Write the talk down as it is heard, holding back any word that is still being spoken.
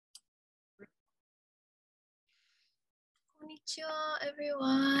Konnichiwa,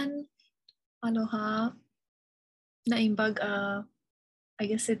 everyone. Aloha. Naimbag, I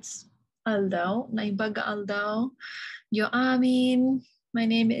guess it's Aldao. Naimbag Aldao. Yo amin. My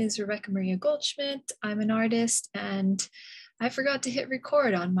name is Rebecca Maria Goldschmidt. I'm an artist and I forgot to hit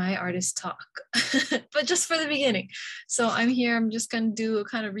record on my artist talk, but just for the beginning. So I'm here, I'm just gonna do a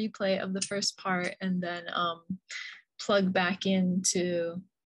kind of replay of the first part and then plug back into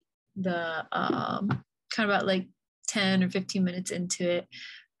the kind of about like 10 or 15 minutes into it.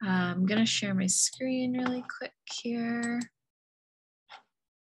 I'm gonna share my screen really quick here.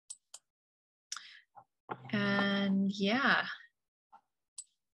 And yeah.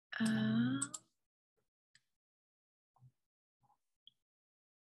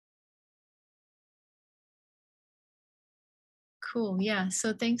 Cool, yeah.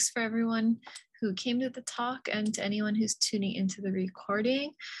 So thanks for everyone who came to the talk and to anyone who's tuning into the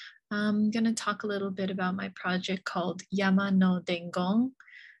recording. I'm gonna talk a little bit about my project called Yama no Dengon,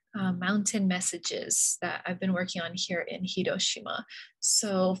 mountain messages that I've been working on here in Hiroshima.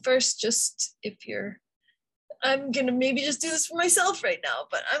 So first, just if you're, I'm gonna maybe just do this for myself right now,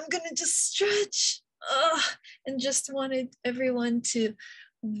 but I'm gonna just stretch and just wanted everyone to,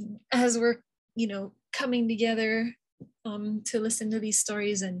 as we're, coming together to listen to these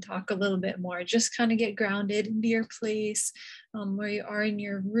stories and talk a little bit more, just kind of get grounded into your place, where you are in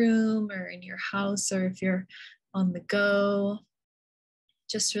your room or in your house, or if you're on the go.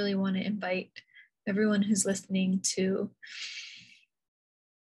 Just really want to invite everyone who's listening to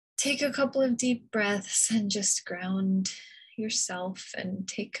take a couple of deep breaths and just ground yourself and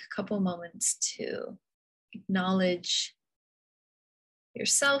take a couple moments to acknowledge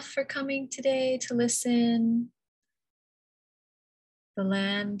yourself for coming today to listen, the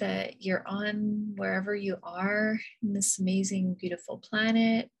land that you're on, wherever you are in this amazing, beautiful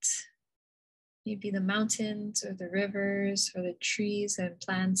planet. Maybe the mountains or the rivers or the trees and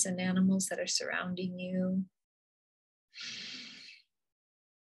plants and animals that are surrounding you.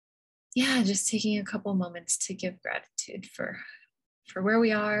 Yeah, just taking a couple moments to give gratitude for where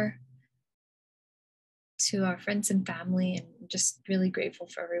we are, to our friends and family, and just really grateful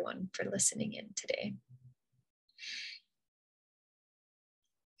for everyone for listening in today.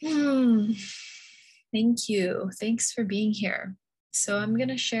 Thank you. Thanks for being here. So I'm going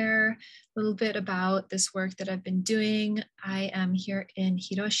to share a little bit about this work that I've been doing. I am here in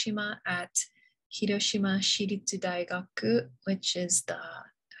Hiroshima at Hiroshima Shiritu Daigaku, which is the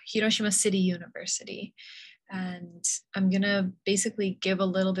Hiroshima City University. And I'm going to basically give a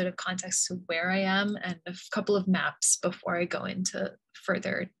little bit of context to where I am and a couple of maps before I go into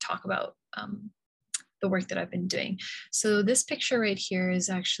further talk about the work that I've been doing. So this picture right here is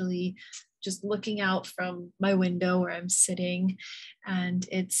actually just looking out from my window where I'm sitting, and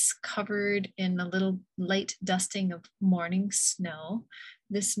it's covered in a little light dusting of morning snow.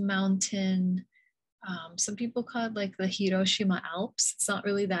 This mountain, some people call it like the Hiroshima Alps. It's not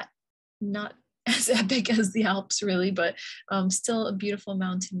really not as epic as the Alps really, but still a beautiful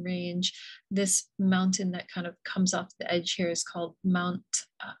mountain range. This mountain that kind of comes off the edge here is called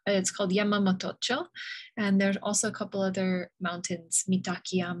it's called Yamamotocho. And there's also a couple other mountains,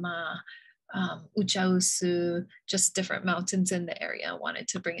 Mitakiyama, Uchausu, just different mountains in the area. I wanted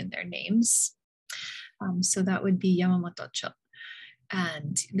to bring in their names. So that would be Yamamotocho.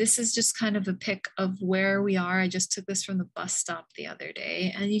 And this is just kind of a pic of where we are. I just took this from the bus stop the other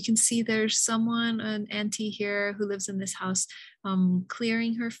day. And you can see there's someone, an auntie here who lives in this house,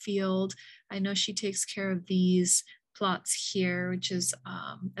 clearing her field. I know she takes care of these plots here, which is,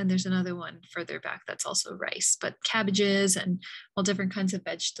 and there's another one further back that's also rice, but cabbages and all different kinds of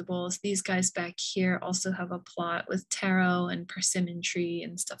vegetables. These guys back here also have a plot with taro and persimmon tree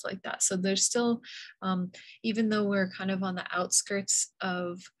and stuff like that. So there's still, even though we're kind of on the outskirts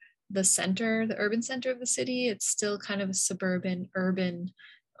of the center, the urban center of the city, it's still kind of a suburban urban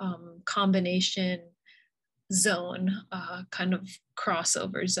combination zone, kind of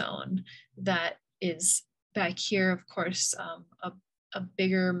crossover zone that is back here, of course, a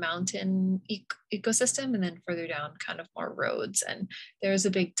bigger mountain ecosystem, and then further down kind of more roads. And there's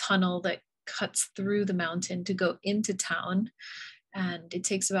a big tunnel that cuts through the mountain to go into town. And it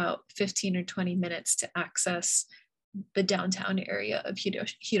takes about 15 or 20 minutes to access the downtown area of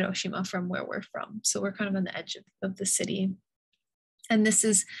Hiroshima from where we're from. So we're kind of on the edge of the city. And this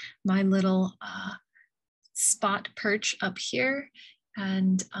is my little spot perch up here.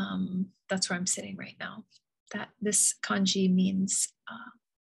 And that's where I'm sitting right now. That this kanji means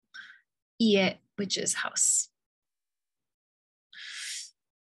ie, which is house.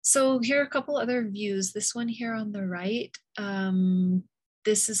 So here are a couple other views. This one here on the right,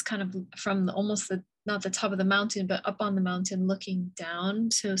 this is kind of from almost not the top of the mountain, but up on the mountain looking down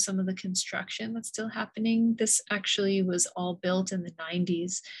to some of the construction that's still happening. This actually was all built in the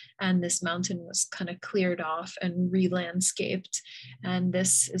 90s, and this mountain was kind of cleared off and re-landscaped. And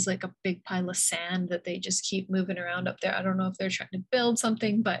this is like a big pile of sand that they just keep moving around up there. I don't know if they're trying to build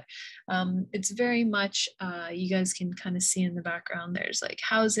something, but it's very much, you guys can kind of see in the background, there's like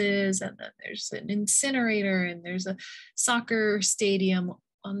houses, and then there's an incinerator, and there's a soccer stadium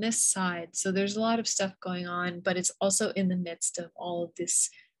on this side. So there's a lot of stuff going on, but it's also in the midst of all of this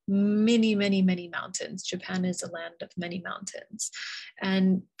many, many, many mountains. Japan is a land of many mountains.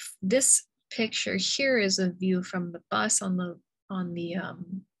 And this picture here is a view from the bus on the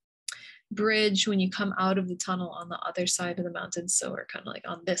bridge when you come out of the tunnel on the other side of the mountain. So we're kind of like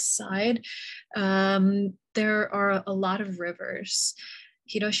on this side. There are a lot of rivers.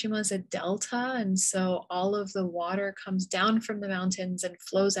 Hiroshima is a delta, and so all of the water comes down from the mountains and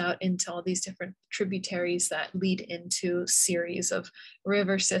flows out into all these different tributaries that lead into a series of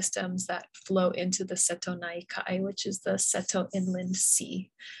river systems that flow into the Seto Naikai, which is the Seto Inland Sea.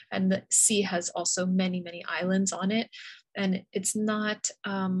 And the sea has also many, many islands on it. And it's not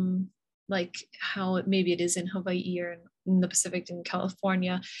like how maybe it is in Hawaii or in the Pacific in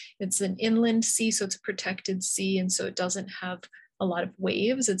California. It's an inland sea, so it's a protected sea, and so it doesn't have a lot of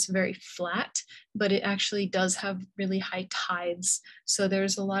waves. It's very flat, but it actually does have really high tides. So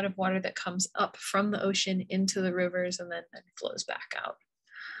there's a lot of water that comes up from the ocean into the rivers and then flows back out.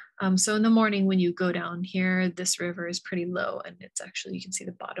 So in the morning when you go down here, this river is pretty low, and it's actually, you can see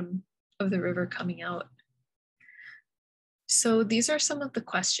the bottom of the river coming out. So these are some of the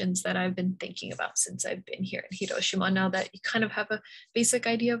questions that I've been thinking about since I've been here in Hiroshima, now that you kind of have a basic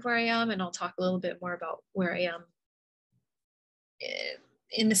idea of where I am, and I'll talk a little bit more about where I am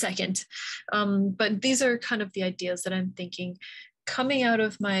in a second. But these are kind of the ideas that I'm thinking coming out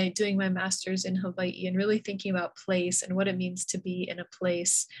of doing my master's in Hawaii, and really thinking about place and what it means to be in a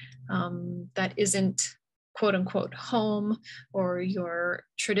place that isn't quote unquote home or your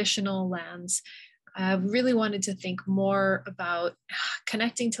traditional lands. I really wanted to think more about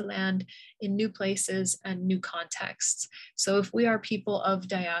connecting to land in new places and new contexts. So if we are people of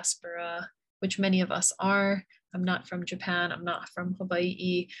diaspora, which many of us are, I'm not from Japan, I'm not from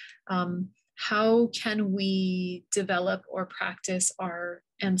Hawaii, how can we develop or practice our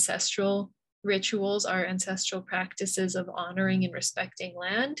ancestral rituals, our ancestral practices of honoring and respecting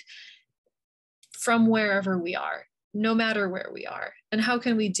land from wherever we are, no matter where we are? And how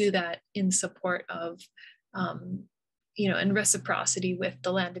can we do that in support of, and reciprocity with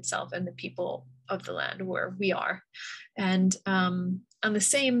the land itself and the people of the land where we are? And on the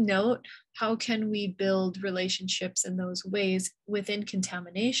same note, how can we build relationships in those ways within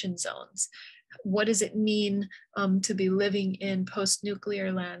contamination zones? What does it mean to be living in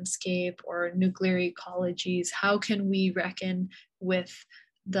post-nuclear landscape or nuclear ecologies? How can we reckon with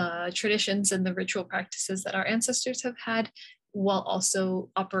the traditions and the ritual practices that our ancestors have had, while also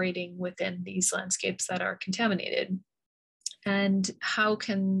operating within these landscapes that are contaminated? And how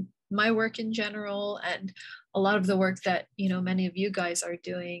can my work in general, and a lot of the work that many of you guys are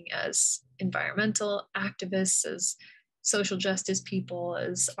doing as environmental activists, as social justice people,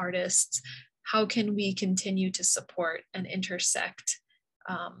 as artists, how can we continue to support and intersect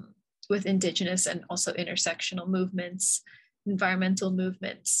with Indigenous and also intersectional movements, environmental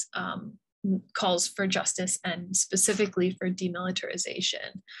movements, calls for justice, and specifically for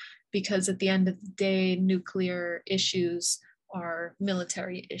demilitarization? Because at the end of the day, nuclear issues are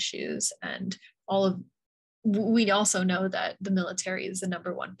military issues, and we also know that the military is the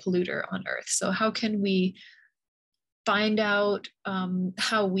 #1 polluter on Earth. So how can we find out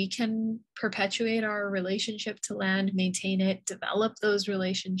how we can perpetuate our relationship to land, maintain it, develop those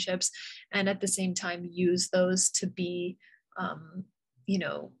relationships, and at the same time use those to be,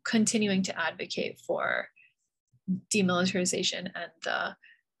 continuing to advocate for demilitarization and the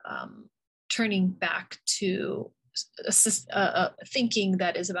turning back to a thinking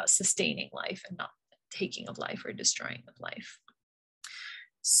that is about sustaining life and not taking of life or destroying of life.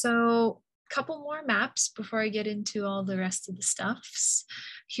 So a couple more maps before I get into all the rest of the stuffs.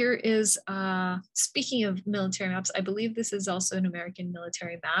 Here is, speaking of military maps, I believe this is also an American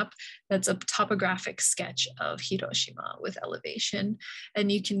military map. That's a topographic sketch of Hiroshima with elevation. And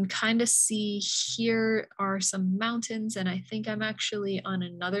you can kind of see here are some mountains, and I think I'm actually on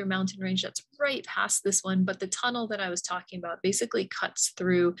another mountain range that's right past this one, but the tunnel that I was talking about basically cuts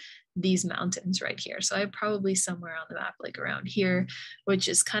through these mountains right here. So I'm probably somewhere on the map, like around here, which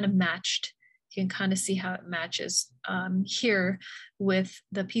is kind of matched. You can kind of see how it matches here with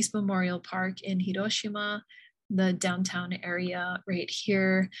the Peace Memorial Park in Hiroshima, the downtown area right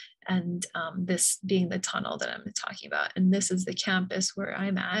here, and this being the tunnel that I'm talking about. And this is the campus where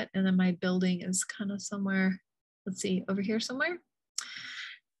I'm at. And then my building is kind of somewhere, let's see, over here somewhere.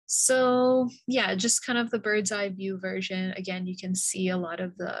 So yeah, just kind of the bird's eye view version. Again, you can see a lot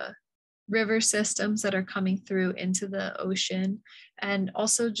of the river systems that are coming through into the ocean, and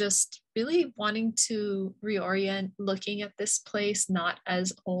also just really wanting to reorient looking at this place not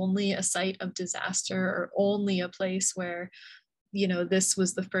as only a site of disaster or only a place where, you know, this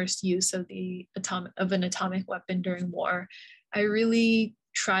was the first use of an atomic weapon during war. I really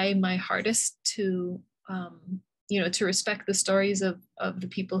try my hardest to you know, to respect the stories of the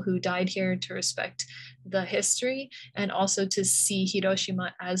people who died here, to respect the history, and also to see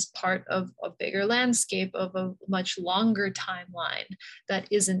Hiroshima as part of a bigger landscape of a much longer timeline that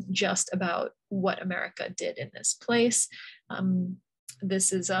isn't just about what America did in this place.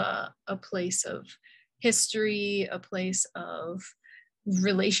 This is a place of history, a place of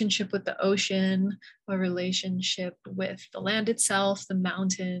relationship with the ocean, a relationship with the land itself, the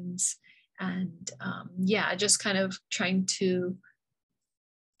mountains, and yeah, just kind of trying to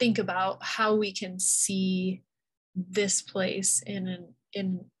think about how we can see this place in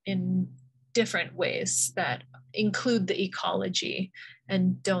different ways that include the ecology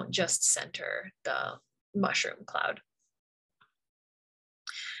and don't just center the mushroom cloud.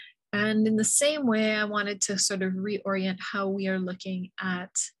 And in the same way, I wanted to sort of reorient how we are looking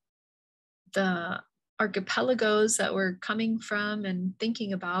at the archipelagos that we're coming from and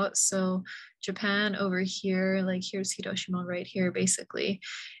thinking about. So Japan over here, like here's Hiroshima right here, basically.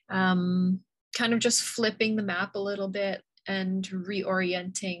 Kind of just flipping the map a little bit and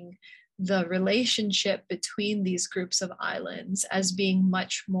reorienting the relationship between these groups of islands as being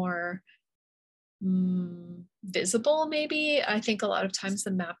much more visible, maybe. I think a lot of times the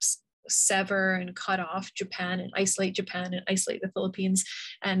maps sever and cut off Japan and isolate the Philippines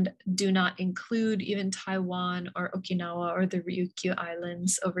and do not include even Taiwan or Okinawa or the Ryukyu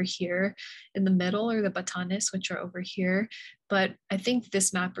Islands over here in the middle, or the Batanes, which are over here. But I think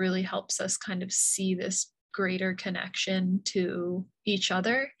this map really helps us kind of see this greater connection to each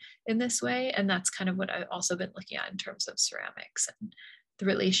other in this way. And that's kind of what I've also been looking at in terms of ceramics and the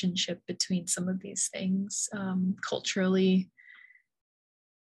relationship between some of these things culturally.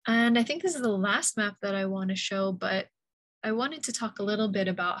 And I think this is the last map that I want to show, but I wanted to talk a little bit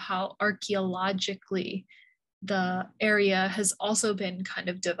about how archaeologically the area has also been kind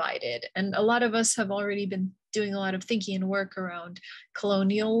of divided. And a lot of us have already been doing a lot of thinking and work around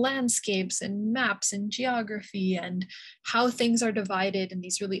colonial landscapes and maps and geography and how things are divided in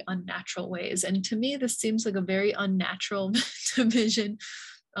these really unnatural ways. And to me, this seems like a very unnatural division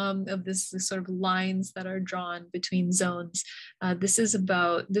of this sort of lines that are drawn between zones.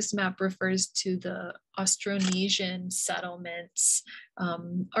 This map refers to the Austronesian settlements,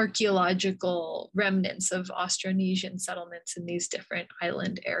 archaeological remnants of Austronesian settlements in these different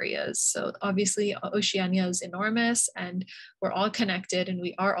island areas. So obviously Oceania is enormous and we're all connected and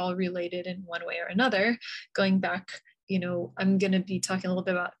we are all related in one way or another, going back, you know, I'm going to be talking a little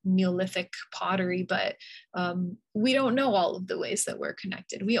bit about Neolithic pottery, but we don't know all of the ways that we're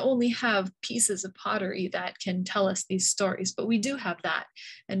connected. We only have pieces of pottery that can tell us these stories, but we do have that.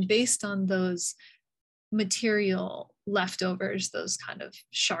 And based on those material leftovers, those kind of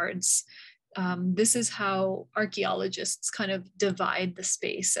shards, this is how archaeologists kind of divide the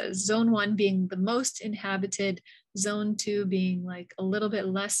space, as zone 1 being the most inhabited, zone 2 being like a little bit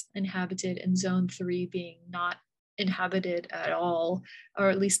less inhabited, and zone 3 being not inhabited at all, or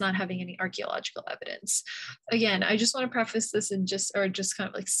at least not having any archaeological evidence. Again, I just want to preface this and just kind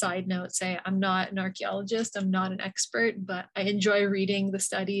of like side note say I'm not an archaeologist, I'm not an expert, but I enjoy reading the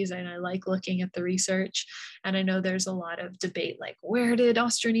studies and I like looking at the research. And I know there's a lot of debate, like, where did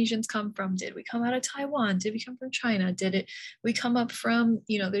Austronesians come from? Did we come out of Taiwan? Did we come from China? We come up from,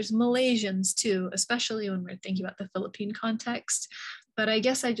 you know, there's Malaysians too, especially when we're thinking about the Philippine context. But I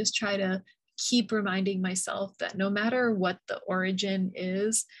guess I just try to keep reminding myself that no matter what the origin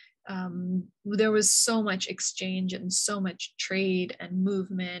is, there was so much exchange and so much trade and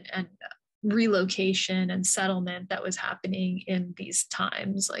movement and relocation and settlement that was happening in these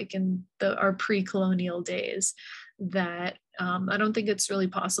times, like in our pre-colonial days, that I don't think it's really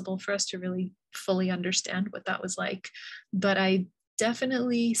possible for us to really fully understand what that was like. But I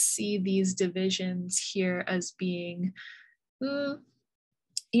definitely see these divisions here as being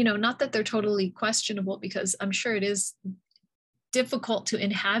you know, not that they're totally questionable, because I'm sure it is difficult to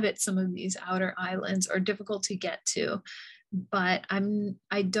inhabit some of these outer islands or difficult to get to. But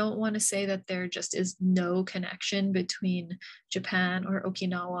I don't want to say that there just is no connection between Japan or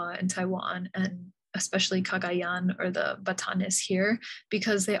Okinawa and Taiwan and especially Cagayan or the Batanes here,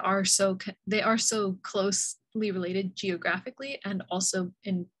 because they are so closely related geographically and also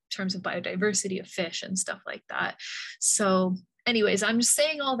in terms of biodiversity of fish and stuff like that. So anyways, I'm just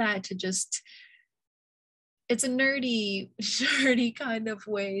saying all that to just, it's a nerdy kind of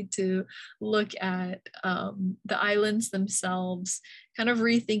way to look at the islands themselves, kind of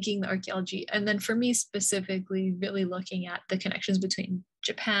rethinking the archaeology. And then for me specifically, really looking at the connections between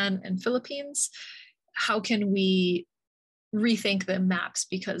Japan and Philippines. How can we rethink the maps,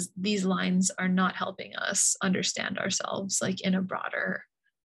 because these lines are not helping us understand ourselves like in a broader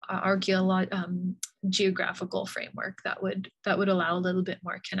geographical framework that would allow a little bit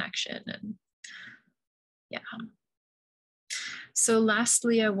more connection. And yeah. So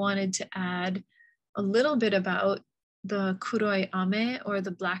lastly, I wanted to add a little bit about the kuroi ame, or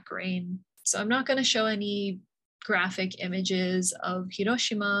the black rain. So I'm not going to show any graphic images of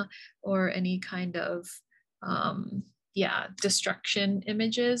Hiroshima or any kind of destruction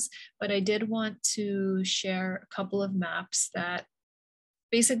images, but I did want to share a couple of maps that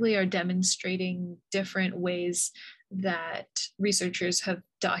basically are demonstrating different ways that researchers have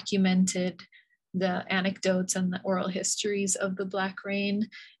documented the anecdotes and the oral histories of the black rain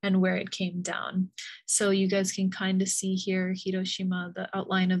and where it came down. So you guys can kind of see here Hiroshima, the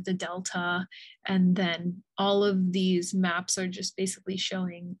outline of the delta, and then all of these maps are just basically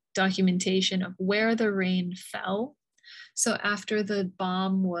showing documentation of where the rain fell. So after the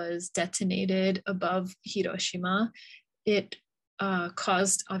bomb was detonated above Hiroshima, it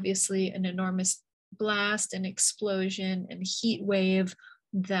caused obviously an enormous blast and explosion and heat wave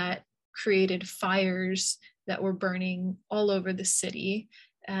that created fires that were burning all over the city,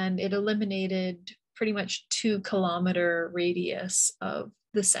 and it eliminated pretty much 2-kilometer radius of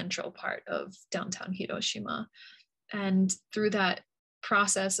the central part of downtown Hiroshima. And through that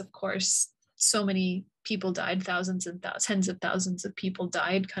process, of course, so many people died, thousands and tens of thousands of people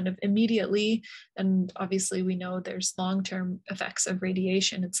died kind of immediately. And obviously we know there's long-term effects of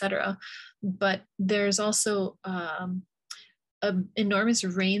radiation, etc. But there's also an enormous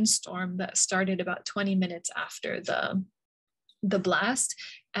rainstorm that started about 20 minutes after the blast,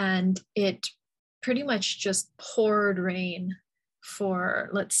 and it pretty much just poured rain for,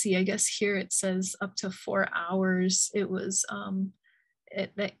 let's see, I guess here it says up to 4 hours. It was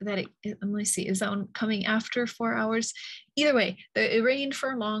let me see, is that one coming after 4 hours? Either way, it rained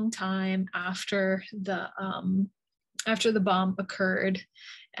for a long time after the bomb occurred,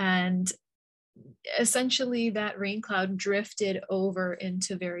 and essentially that rain cloud drifted over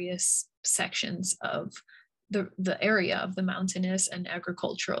into various sections of the area of the mountainous and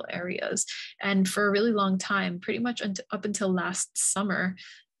agricultural areas. And for a really long time, pretty much up until last summer,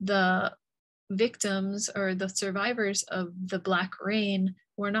 the victims or the survivors of the black rain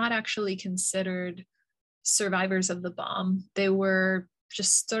were not actually considered survivors of the bomb. They were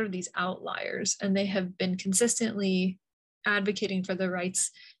just sort of these outliers, and they have been consistently advocating for their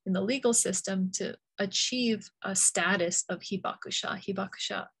rights in the legal system to achieve a status of hibakusha.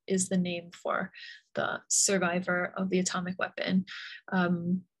 Hibakusha is the name for the survivor of the atomic weapon.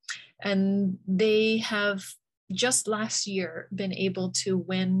 And they have just last year been able to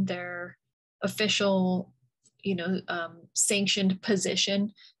win their official, sanctioned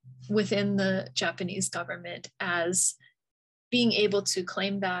position within the Japanese government as being able to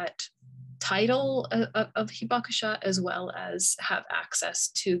claim that title of hibakusha, as well as have access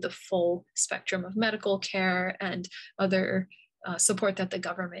to the full spectrum of medical care and other support that the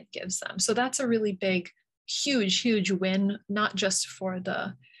government gives them. So that's a really big, huge win, not just for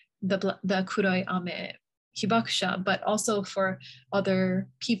the kuroi ame hibakusha, but also for other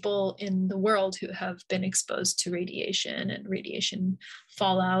people in the world who have been exposed to radiation and radiation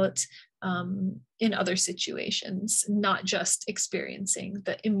fallout in other situations, not just experiencing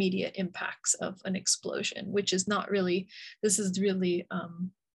the immediate impacts of an explosion, which is not really, this is really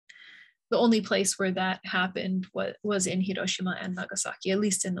the only place where that happened was in Hiroshima and Nagasaki, at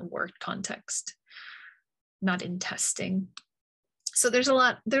least in the work context, not in testing. So there's a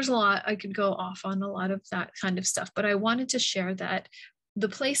lot, I could go off on a lot of that kind of stuff, but I wanted to share that the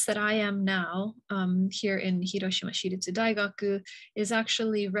place that I am now, here in Hiroshima Shiritsu Daigaku, is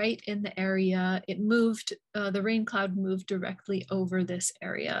actually right in the area. It moved, the rain cloud moved directly over this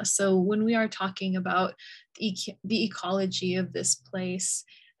area. So when we are talking about the ecology of this place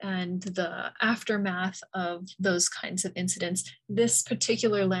and the aftermath of those kinds of incidents, this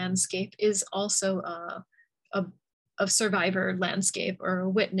particular landscape is also a survivor landscape or a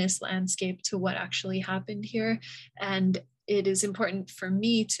witness landscape to what actually happened here. And it is important for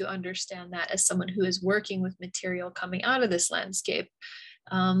me to understand that as someone who is working with material coming out of this landscape.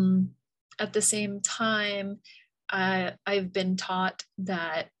 at the same time, I've been taught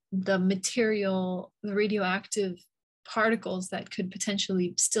that the material, the radioactive particles that could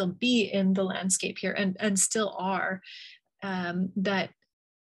potentially still be in the landscape here and still are, that,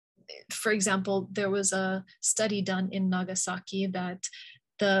 for example, there was a study done in Nagasaki that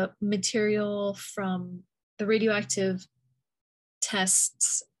the material from the radioactive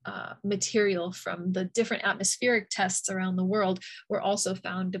tests, material from the different atmospheric tests around the world were also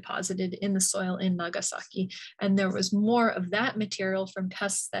found deposited in the soil in Nagasaki. And there was more of that material from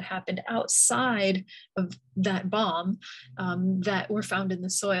tests that happened outside of that bomb that were found in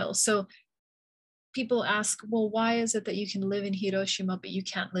the soil. So people ask, well, why is it that you can live in Hiroshima, but you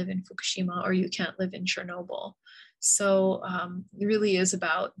can't live in Fukushima, or you can't live in Chernobyl? So it really is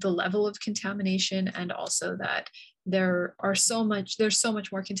about the level of contamination, and also that there's so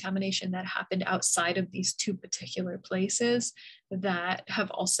much more contamination that happened outside of these two particular places that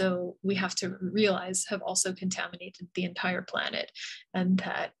we have to realize have also contaminated the entire planet. And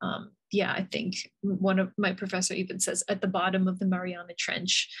that, I think one of my professor even says at the bottom of the Mariana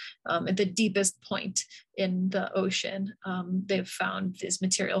Trench, at the deepest point in the ocean, they've found this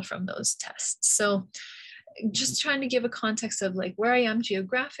material from those tests. So just trying to give a context of like where I am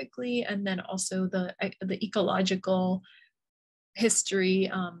geographically, and then also the ecological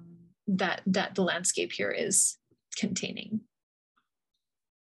history that the landscape here is containing.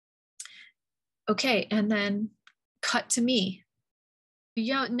 Okay, and then cut to me.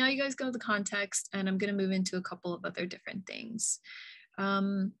 Yeah, now you guys know the context, and I'm going to move into a couple of other different things.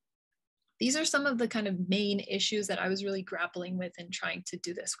 These are some of the kind of main issues that I was really grappling with in trying to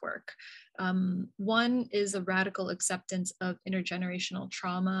do this work. One is a radical acceptance of intergenerational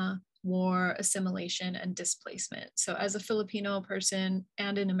trauma, war, assimilation, and displacement. So as a Filipino person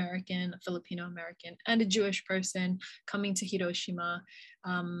and an American, a Filipino-American, and a Jewish person coming to Hiroshima,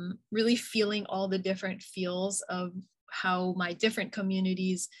 really feeling all the different feels of how my different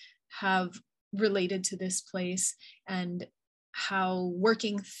communities have related to this place, and how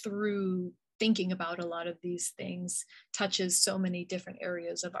working through thinking about a lot of these things touches so many different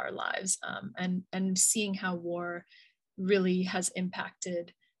areas of our lives, and seeing how war really has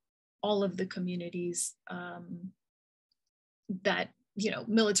impacted all of the communities that,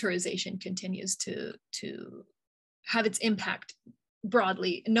 militarization continues to have its impact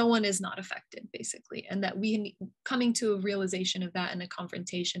broadly. No one is not affected, basically, and that coming to a realization of that and a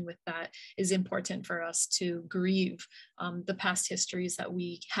confrontation with that is important for us to grieve the past histories that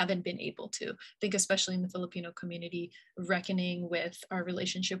we haven't been able to. I think especially in the Filipino community, reckoning with our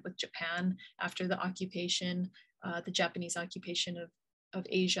relationship with Japan after the occupation, the Japanese occupation of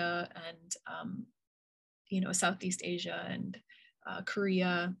Asia and Southeast Asia and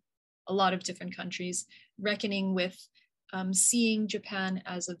Korea, a lot of different countries, reckoning with seeing Japan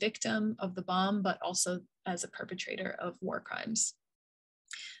as a victim of the bomb, but also as a perpetrator of war crimes.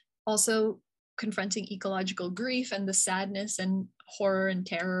 Also confronting ecological grief and the sadness and horror and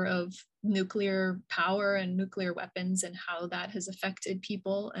terror of nuclear power and nuclear weapons, and how that has affected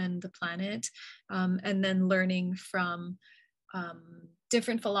people and the planet. And then learning from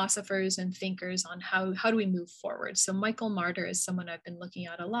different philosophers and thinkers on how do we move forward. So Michael Marder is someone I've been looking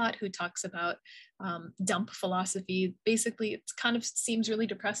at a lot, who talks about dump philosophy. Basically, it kind of seems really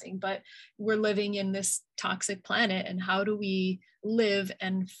depressing, but we're living in this toxic planet, and how do we live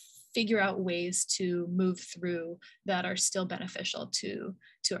and figure out ways to move through that are still beneficial to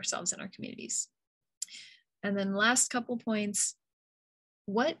ourselves and our communities. And then last couple points,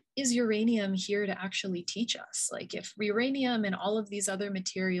 what is uranium here to actually teach us? Like, if uranium and all of these other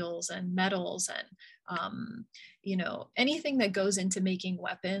materials and metals and anything that goes into making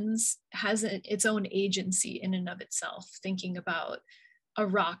weapons has its own agency in and of itself, thinking about a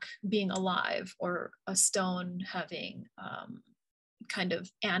rock being alive or a stone having kind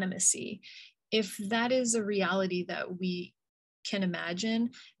of animacy. If that is a reality that we can imagine,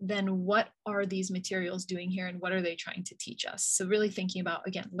 then what are these materials doing here, and what are they trying to teach us? So really thinking about,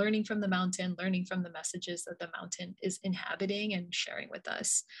 again, learning from the mountain, learning from the messages that the mountain is inhabiting and sharing with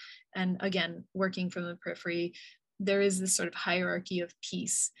us. And again, working from the periphery, there is this sort of hierarchy of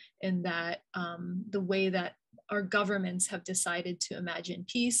peace, in that the way that our governments have decided to imagine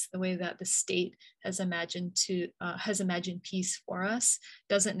peace, the way that the state has imagined peace for us,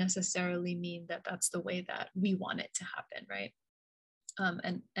 doesn't necessarily mean that that's the way that we want it to happen, right?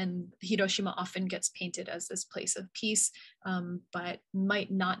 And Hiroshima often gets painted as this place of peace, but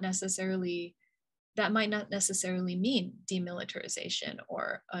might not necessarily mean demilitarization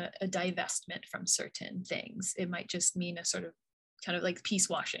or a divestment from certain things. It might just mean a sort of kind of like peace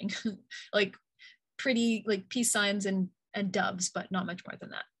washing, like pretty like peace signs and doves, but not much more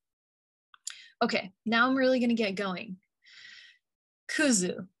than that. Okay, now I'm really gonna get going.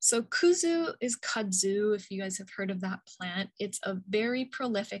 Kuzu. So kuzu is kudzu, if you guys have heard of that plant. It's a very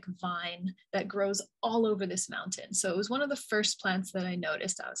prolific vine that grows all over this mountain. So it was one of the first plants that I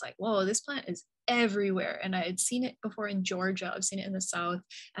noticed. I was like, whoa, this plant is everywhere. And I had seen it before in Georgia. I've seen it in the South.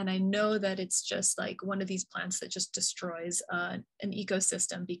 And I know that it's just like one of these plants that just destroys an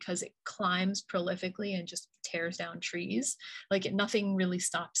ecosystem because it climbs prolifically and just tears down trees. Like nothing really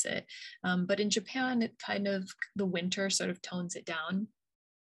stops it. But in Japan, it kind of, the winter sort of tones it down.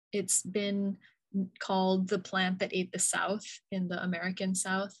 It's been called the plant that ate the South in the American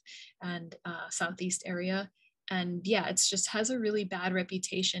South and Southeast area. And yeah, it's just has a really bad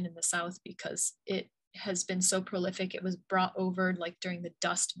reputation in the South because it has been so prolific. It was brought over like during the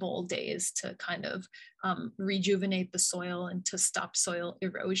Dust Bowl days to kind of rejuvenate the soil and to stop soil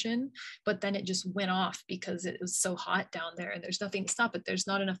erosion. But then it just went off because it was so hot down there and there's nothing to stop it. There's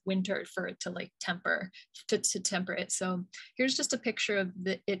not enough winter for it to like temper it. So here's just a picture of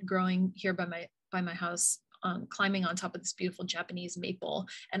it growing here by my house, climbing on top of this beautiful Japanese maple.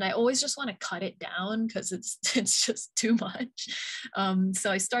 And I always just want to cut it down because it's just too much.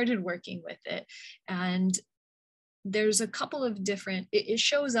 So I started working with it. And there's a couple of different, it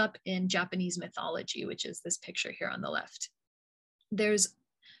shows up in Japanese mythology, which is this picture here on the left. There's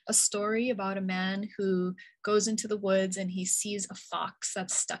a story about a man who goes into the woods and he sees a fox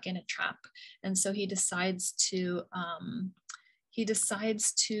that's stuck in a trap. And so he decides to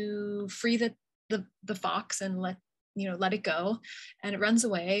free the fox and let it go, and it runs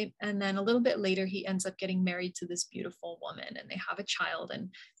away. And then a little bit later, he ends up getting married to this beautiful woman and they have a child, and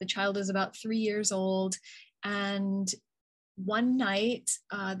the child is about 3 years old. And one night,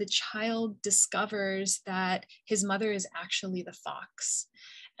 the child discovers that his mother is actually the fox,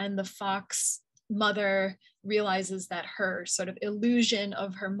 and the fox mother realizes that her sort of illusion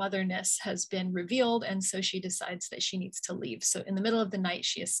of her motherness has been revealed, and so she decides that she needs to leave. So in the middle of the night,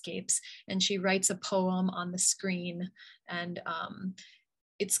 she escapes and she writes a poem on the screen. And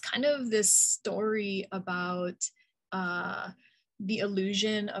it's kind of this story about the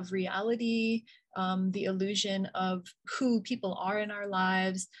illusion of reality, the illusion of who people are in our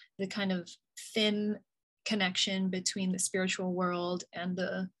lives, the kind of thin connection between the spiritual world and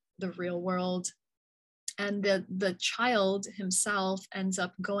the real world. And the child himself ends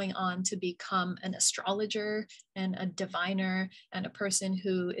up going on to become an astrologer and a diviner and a person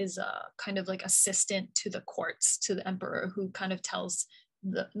who is a kind of like assistant to the courts, to the emperor, who kind of tells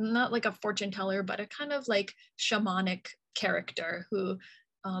not like a fortune teller, but a kind of like shamanic character who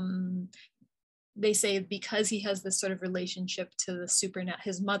they say because he has this sort of relationship to the supernatural,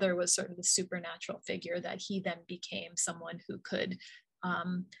 his mother was sort of the supernatural figure, that he then became someone who could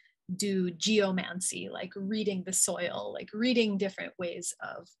do geomancy, like reading the soil, like reading different ways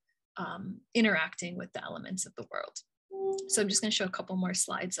of interacting with the elements of the world. So I'm just going to show a couple more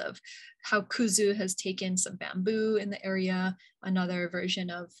slides of how kuzu has taken some bamboo in the area, another version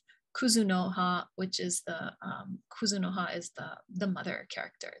of kuzunoha, which is kuzunoha is the mother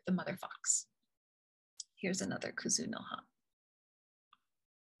character, the mother fox. Here's another kuzunoha.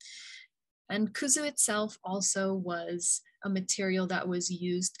 And kuzu itself also was a material that was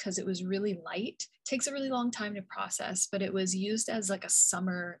used because it was really light. It takes a really long time to process, but it was used as like a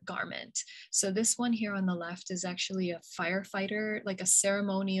summer garment. So this one here on the left is actually a firefighter, like a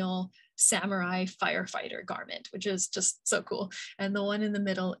ceremonial samurai firefighter garment, which is just so cool. And the one in the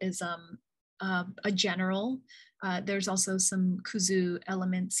middle is a general. There's also some kuzu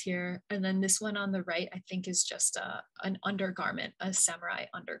elements here. And then this one on the right, I think is just an undergarment, a samurai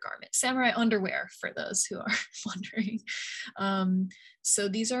undergarment, samurai underwear for those who are wondering. So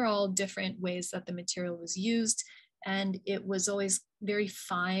these are all different ways that the material was used, and it was always very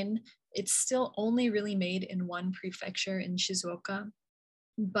fine. It's still only really made in one prefecture in Shizuoka.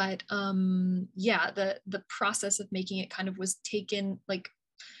 But yeah, the process of making it kind of was taken, like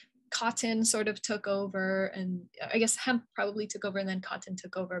cotton sort of took over, and I guess hemp probably took over and then cotton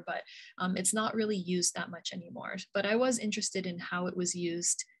took over, but it's not really used that much anymore. But I was interested in how it was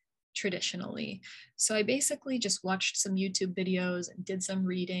used traditionally. So I basically just watched some YouTube videos and did some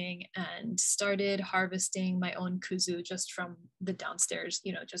reading and started harvesting my own kuzu just from the downstairs,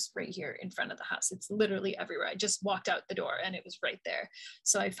 just right here in front of the house. It's literally everywhere. I just walked out the door and it was right there.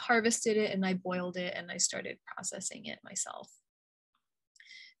 So I've harvested it and I boiled it and I started processing it myself.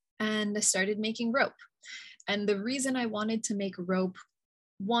 And I started making rope. And the reason I wanted to make rope,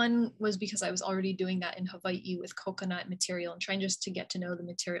 one was because I was already doing that in Hawaii with coconut material and trying just to get to know the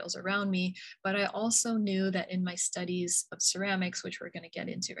materials around me. But I also knew that in my studies of ceramics, which we're going to get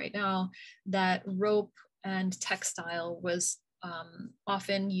into right now, that rope and textile was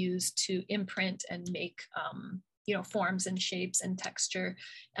often used to imprint and make forms and shapes and texture,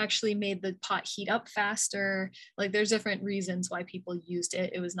 actually made the pot heat up faster. Like there's different reasons why people used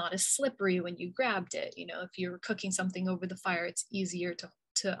it. It was not as slippery when you grabbed it. If you're cooking something over the fire, it's easier to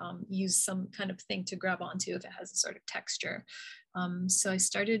use some kind of thing to grab onto if it has a sort of texture. So I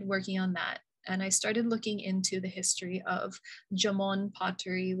started working on that. And I started looking into the history of jamon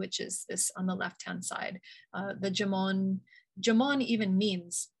pottery, which is this on the left-hand side. The jamon even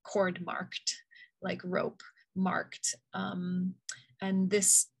means cord marked, like rope marked. And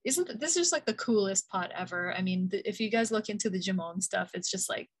this is just like the coolest pot ever. I mean, if you guys look into the jamon stuff, it's just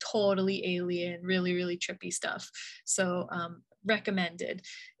like totally alien, really, really trippy stuff. So recommended.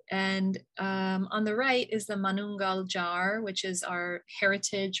 And on the right is the manunggal jar, which is our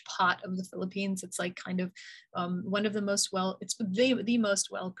heritage pot of the Philippines. It's like kind of one of the most it's the most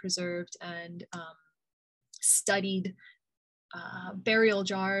well preserved and studied burial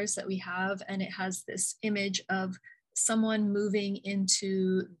jars that we have. And it has this image of someone moving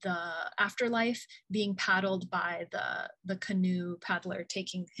into the afterlife, being paddled by the canoe paddler,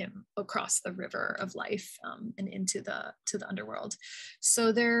 taking him across the river of life and into the underworld.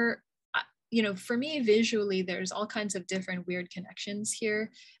 So there, for me visually, there's all kinds of different weird connections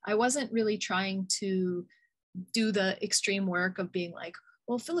here. I wasn't really trying to do the extreme work of being like,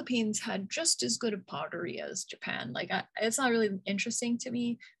 well, Philippines had just as good a pottery as Japan. Like it's not really interesting to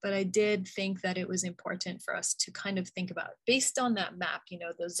me, but I did think that it was important for us to kind of think about, based on that map,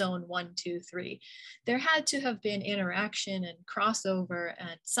 the zone 1, 2, 3, there had to have been interaction and crossover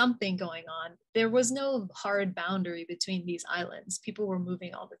and something going on. There was no hard boundary between these islands. People were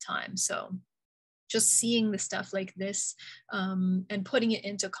moving all the time. So just seeing the stuff like this and putting it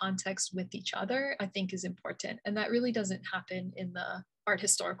into context with each other, I think is important. And that really doesn't happen in the art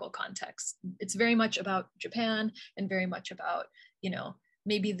historical context. It's very much about Japan and very much about,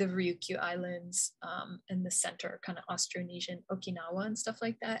 maybe the Ryukyu Islands and the center, kind of Austronesian, Okinawa and stuff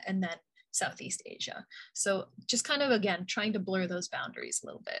like that, and then Southeast Asia. So just kind of, again, trying to blur those boundaries a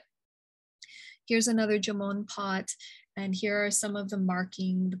little bit. Here's another jamon pot. And here are some of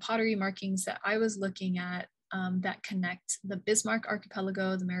the pottery markings that I was looking at that connect the Bismarck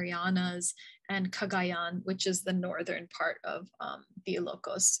Archipelago, the Marianas, and Cagayan, which is the northern part of the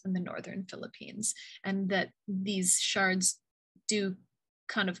Ilocos in the northern Philippines. And that these shards do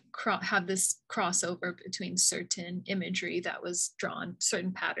kind of have this crossover between certain imagery that was drawn,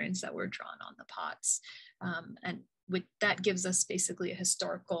 certain patterns that were drawn on the pots. And that gives us basically a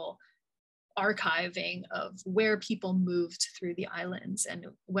historical archiving of where people moved through the islands and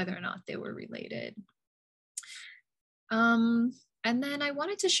whether or not they were related. And then I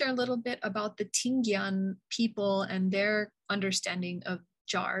wanted to share a little bit about the Tingyan people and their understanding of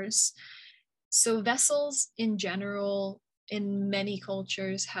jars. So vessels in general, in many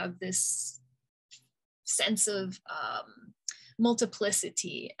cultures, have this sense of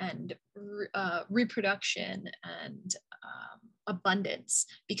multiplicity and reproduction and abundance,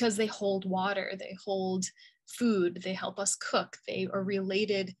 because they hold water, they hold food, they help us cook, they are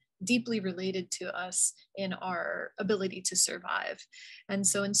deeply related to us in our ability to survive. And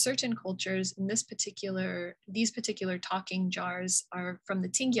so in certain cultures, these particular talking jars are from the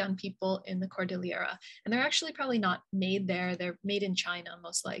Tingyan people in the Cordillera. And they're actually probably not made there, they're made in China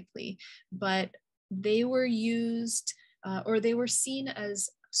most likely, but they were used or they were seen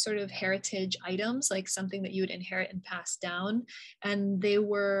as sort of heritage items, like something that you would inherit and pass down. And they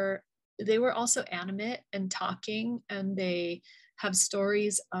were also animate and talking, and they have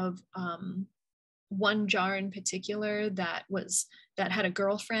stories of one jar in particular that had a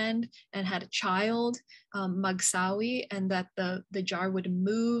girlfriend and had a child, Magsawi, and that the jar would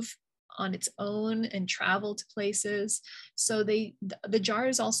move on its own and travel to places. So the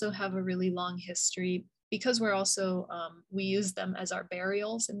jars also have a really long history, because we're also, we use them as our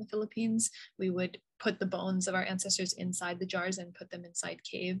burials in the Philippines. We would put the bones of our ancestors inside the jars and put them inside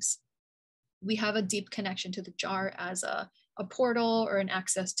caves. We have a deep connection to the jar as a portal or an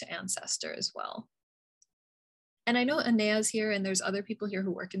access to ancestor as well. And I know Anea's here and there's other people here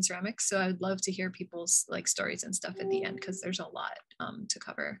who work in ceramics, so I would love to hear people's stories and stuff at the end, because there's a lot to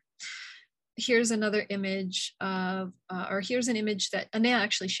cover. Here's another image here's an image that Anea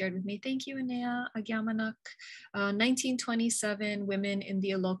actually shared with me. Thank you, Anea Agyamanak. 1927, women in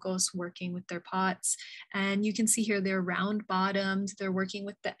the Ilocos working with their pots. And you can see here they're round bottomed. They're working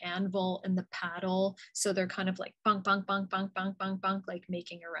with the anvil and the paddle. So they're kind of like bunk, bunk, bunk, bunk, bunk, bunk, bunk, like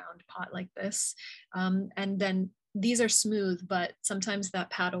making a round pot like this. And then these are smooth, but sometimes that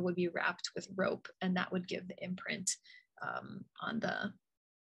paddle would be wrapped with rope, and that would give the imprint on the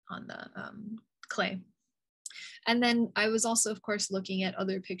clay. And then I was also, of course, looking at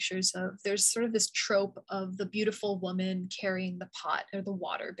other pictures of, there's sort of this trope of the beautiful woman carrying the pot or the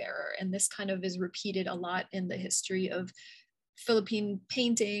water bearer. And this kind of is repeated a lot in the history of Philippine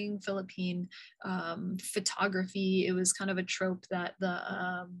painting, Philippine photography. It was kind of a trope that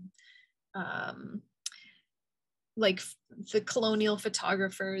like the colonial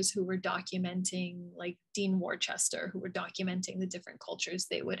photographers who were documenting, like Dean Worcester, who were documenting the different cultures,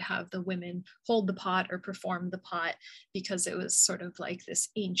 they would have the women hold the pot or perform the pot because it was sort of like this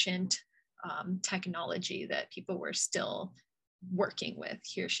ancient technology that people were still working with.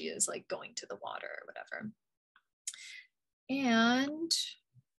 Here she is like going to the water or whatever. And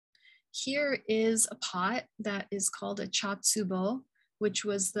here is a pot that is called a chatsubo, which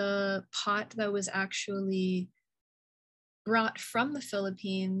was the pot that was actually brought from the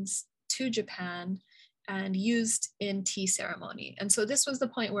Philippines to Japan and used in tea ceremony. And so this was the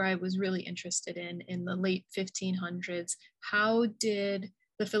point where I was really interested in the late 1500s. How did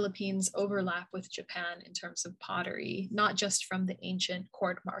the Philippines overlap with Japan in terms of pottery, not just from the ancient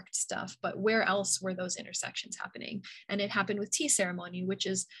court-marked stuff, but where else were those intersections happening? And it happened with tea ceremony, which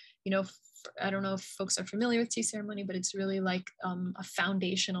is, you know, I don't know if folks are familiar with tea ceremony, but it's really like a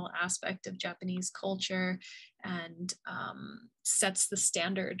foundational aspect of Japanese culture and sets the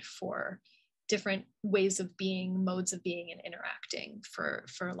standard for different ways of being, modes of being and interacting for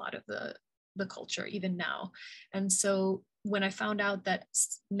a lot of the culture, even now. And so when I found out that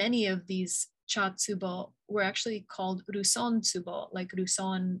many of these chatsubo were actually called Ruson tsubo, like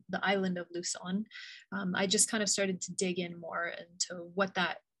Luzon, the island of Luzon, I just kind of started to dig in more into what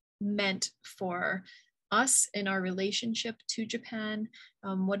that meant for us in our relationship to Japan.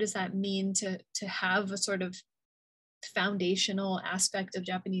 What does that mean to have a sort of foundational aspect of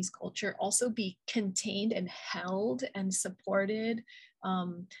Japanese culture also be contained and held and supported,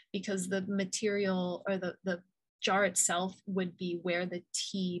 because the material or the jar itself would be where the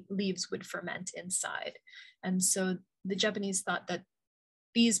tea leaves would ferment inside. And so the Japanese thought that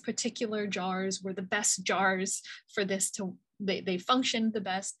these particular jars were the best jars for this to, they functioned the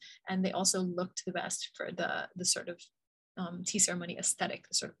best, and they also looked the best for the sort of tea ceremony aesthetic,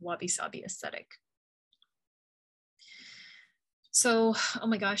 the sort of wabi-sabi aesthetic. So, oh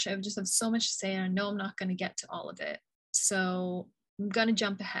my gosh, I just have so much to say, and I know I'm not going to get to all of it. So I'm going to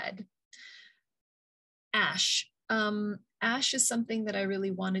jump ahead. Ash. Ash is something that I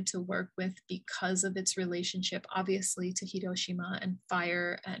really wanted to work with because of its relationship, obviously, to Hiroshima and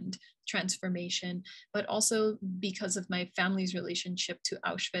fire and transformation, but also because of my family's relationship to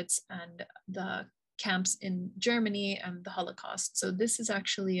Auschwitz and the camps in Germany and the Holocaust. So this is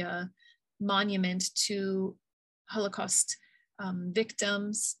actually a monument to Holocaust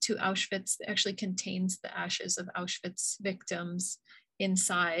victims, to Auschwitz. It actually contains the ashes of Auschwitz victims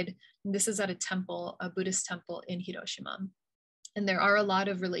inside. And this is at a temple, a Buddhist temple in Hiroshima. And there are a lot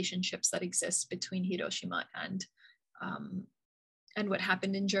of relationships that exist between Hiroshima and what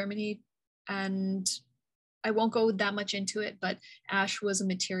happened in Germany. And I won't go that much into it, but ash was a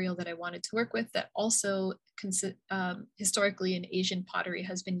material that I wanted to work with that also historically in Asian pottery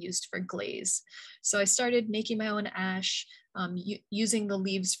has been used for glaze. So I started making my own ash, using the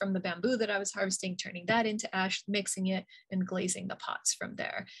leaves from the bamboo that I was harvesting, turning that into ash, mixing it and glazing the pots from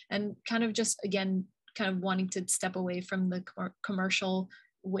there. And kind of just, again, kind of wanting to step away from the commercial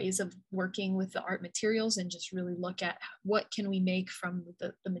ways of working with the art materials and just really look at what can we make from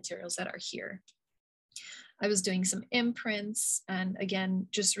the materials that are here. I was doing some imprints and again,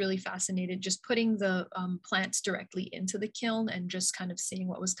 just really fascinated, just putting the plants directly into the kiln and just kind of seeing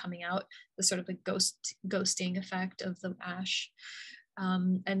what was coming out, the sort of a ghosting effect of the ash.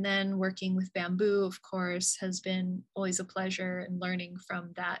 And then working with bamboo, of course, has been always a pleasure and learning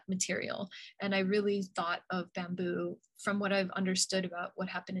from that material. And I really thought of bamboo, from what I've understood about what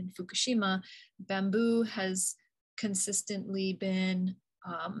happened in Fukushima, bamboo has consistently been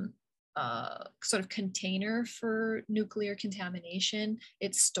sort of container for nuclear contamination.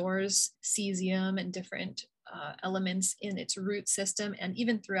 It stores cesium and different elements in its root system and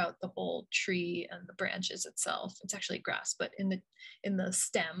even throughout the whole tree and the branches itself. It's actually grass, but in the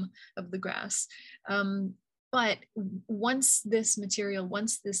stem of the grass. But once this material,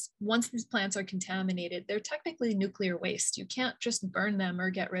 once these plants are contaminated, they're technically nuclear waste. You can't just burn them or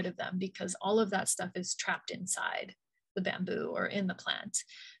get rid of them because all of that stuff is trapped inside the bamboo or in the plant.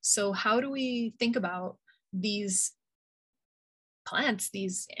 So how do we think about these plants,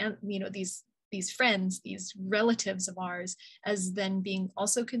 these friends, these relatives of ours, as then being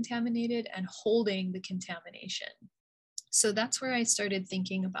also contaminated and holding the contamination? So that's where I started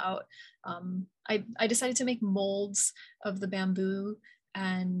thinking about, I decided to make molds of the bamboo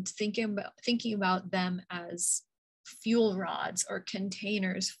and thinking about them as fuel rods or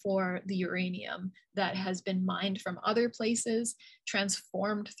containers for the uranium that has been mined from other places,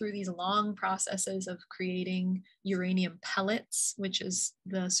 transformed through these long processes of creating uranium pellets, which is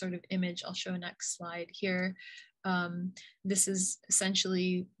the sort of image I'll show next slide here. This is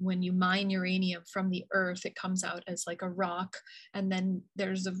essentially when you mine uranium from the earth, it comes out as like a rock. And then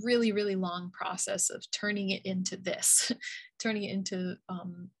there's a really, really long process of turning it into this, turning it into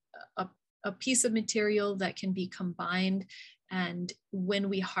a piece of material that can be combined. And when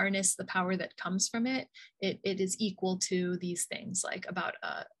we harness the power that comes from it, it is equal to these things like about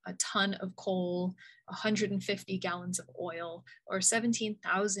a ton of coal, 150 gallons of oil, or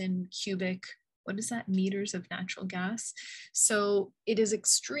 17,000 cubic, what is that, meters of natural gas. So it is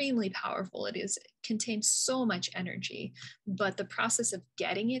extremely powerful. It contains so much energy, but the process of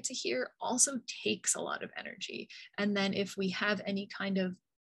getting it to here also takes a lot of energy. And then if we have any kind of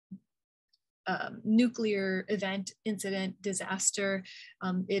nuclear event, incident, disaster,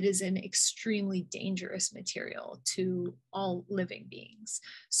 it is an extremely dangerous material to all living beings.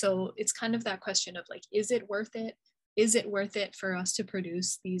 So it's kind of that question of like, is it worth it? Is it worth it for us to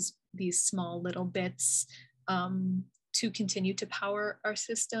produce these small little bits to continue to power our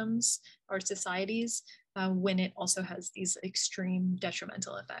systems, our societies, when it also has these extreme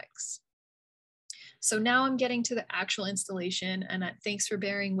detrimental effects? So now I'm getting to the actual installation, and thanks for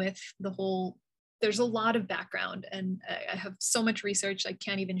bearing with the whole, there's a lot of background and I have so much research, I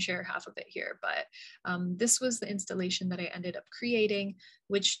can't even share half of it here, but this was the installation that I ended up creating,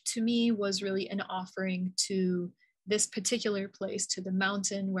 which to me was really an offering to this particular place, to the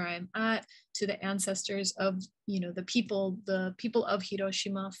mountain where I'm at, to the ancestors of, the people of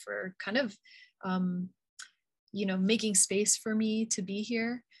Hiroshima, for kind of, making space for me to be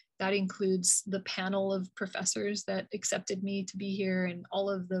here. That includes the panel of professors that accepted me to be here and all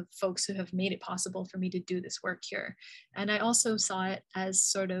of the folks who have made it possible for me to do this work here. And I also saw it as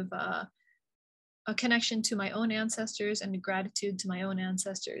sort of a connection to my own ancestors and gratitude to my own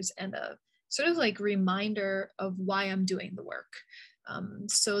ancestors, and a sort of like reminder of why I'm doing the work.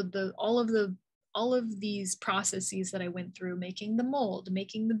 So all of these processes that I went through, making the mold,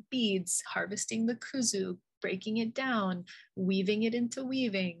 making the beads, harvesting the kuzu, breaking it down, weaving it into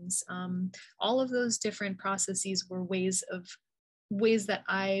weavings, all of those different processes were ways that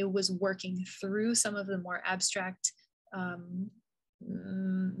I was working through some of the more abstract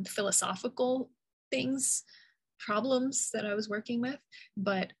philosophical things, problems that I was working with,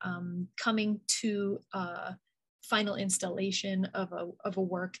 but coming to a final installation of a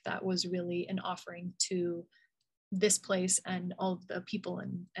work that was really an offering to this place and all of the people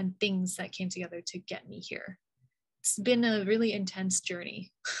and things that came together to get me here. It's been a really intense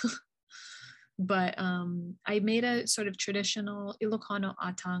journey. But I made a sort of traditional Ilocano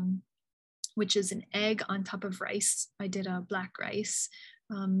atang, which is an egg on top of rice. I did a black rice,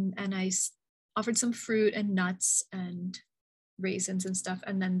 and I offered some fruit and nuts and raisins and stuff.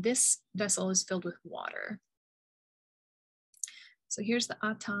 And then this vessel is filled with water. So here's the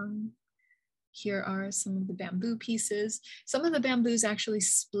atang. Here are some of the bamboo pieces. Some of the bamboos actually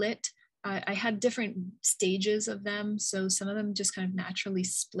split. I had different stages of them. So some of them just kind of naturally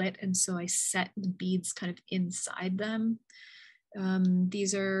split. And so I set the beads kind of inside them.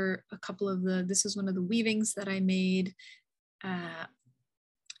 These are a couple of this is one of the weavings that I made.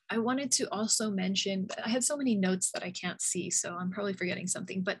 I wanted to also mention, I had so many notes that I can't see, so I'm probably forgetting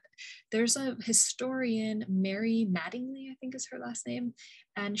something, but there's a historian, Mary Mattingly, I think is her last name,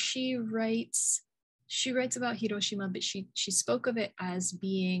 and she writes about Hiroshima, but she spoke of it as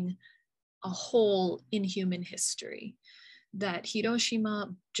being a hole in human history, that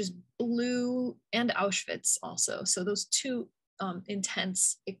Hiroshima just blew, and Auschwitz also, so those two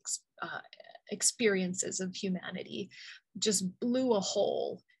intense experiences of humanity just blew a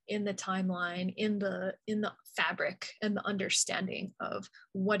hole in the timeline, in the fabric and the understanding of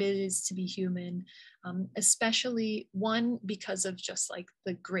what it is to be human, especially one, because of just like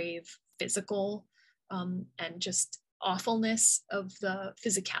the grave physical and just awfulness of the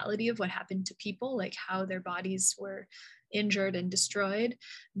physicality of what happened to people, like how their bodies were injured and destroyed,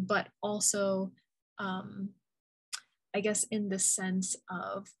 but also I guess in the sense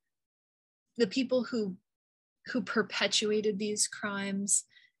of the people who perpetuated these crimes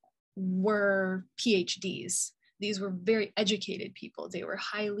were PhDs. These were very educated people. They were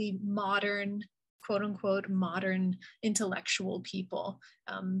highly modern, quote unquote, modern intellectual people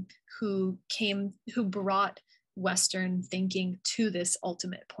who brought Western thinking to this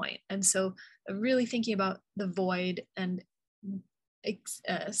ultimate point. And so really thinking about the void and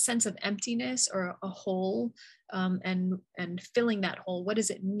a sense of emptiness or a hole, and filling that hole. What does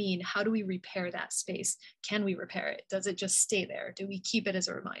it mean? How do we repair that space? Can we repair it? Does it just stay there? Do we keep it as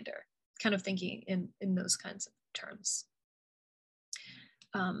a reminder? Kind of thinking in those kinds of terms.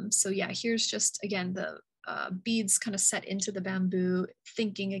 So yeah, here's just, again, the beads kind of set into the bamboo,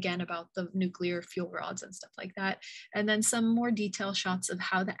 thinking again about the nuclear fuel rods and stuff like that. And then some more detail shots of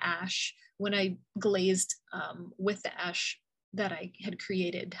how the ash, when I glazed with the ash that I had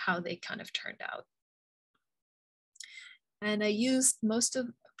created, how they kind of turned out. And I used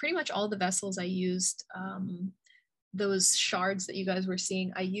pretty much all the vessels. I used those shards that you guys were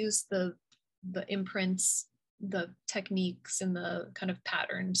seeing. I used the imprints, the techniques, and the kind of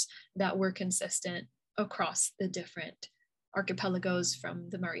patterns that were consistent across the different archipelagos, from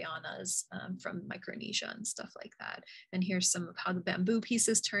the Marianas, from Micronesia and stuff like that. And here's some of how the bamboo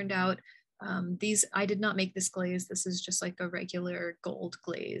pieces turned out. These, I did not make this glaze. This is just like a regular gold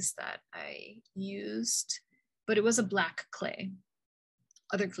glaze that I used, but it was a black clay.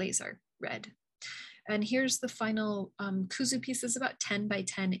 Other clays are red. And here's the final kuzu piece. Is about 10 by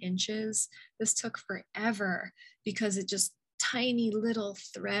 10 inches. This took forever because it just tiny little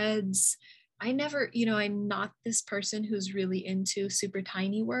threads. I never, I'm not this person who's really into super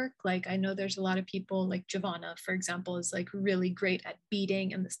tiny work. Like, I know there's a lot of people, like Giovanna, for example, is like really great at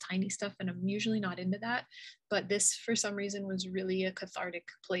beading and this tiny stuff, and I'm usually not into that. But this, for some reason, was really a cathartic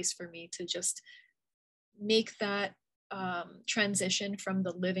place for me to just make that transition from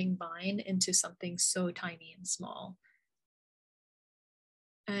the living vine into something so tiny and small.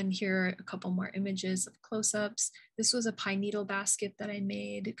 And here are a couple more images of close-ups. This was a pine needle basket that I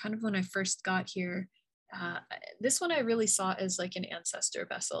made kind of when I first got here. This one I really saw as like an ancestor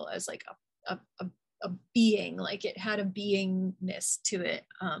vessel, as like a being, like it had a beingness to it.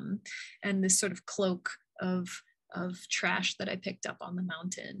 And this sort of cloak of trash that I picked up on the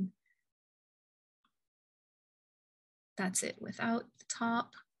mountain. That's it without the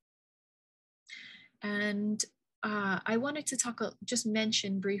top. And I wanted to just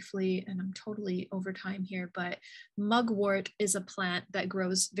mention briefly, and I'm totally over time here, but mugwort is a plant that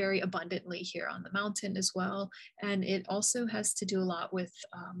grows very abundantly here on the mountain as well. And it also has to do a lot with,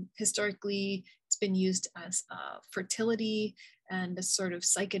 historically, it's been used as fertility and a sort of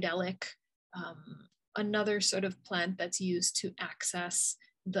psychedelic, another sort of plant that's used to access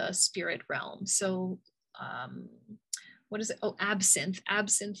the spirit realm. So, what is it? Oh, absinthe.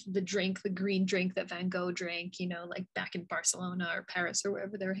 Absinthe, the drink, the green drink that Van Gogh drank, like back in Barcelona or Paris or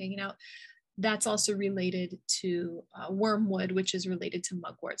wherever they were hanging out. That's also related to wormwood, which is related to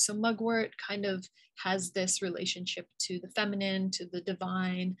mugwort. So mugwort kind of has this relationship to the feminine, to the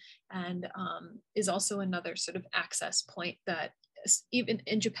divine, and is also another sort of access point that even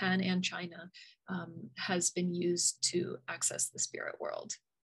in Japan and China has been used to access the spirit world.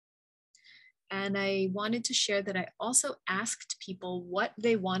 And I wanted to share that I also asked people what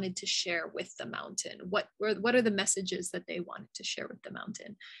they wanted to share with the mountain. What are the messages that they wanted to share with the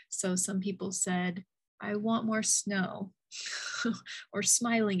mountain? So some people said, I want more snow, or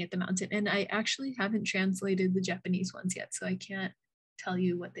smiling at the mountain. And I actually haven't translated the Japanese ones yet, so I can't tell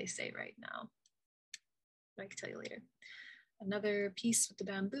you what they say right now. But I can tell you later. Another piece with the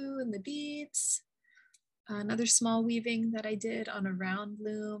bamboo and the beads. Another small weaving that I did on a round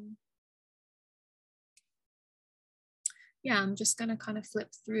loom. Yeah, I'm just gonna kind of flip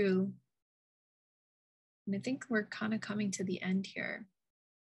through. And I think we're kind of coming to the end here.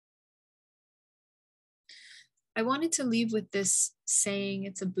 I wanted to leave with this saying.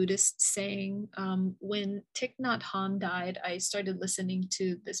 It's a Buddhist saying. When Thich Nhat Hanh died, I started listening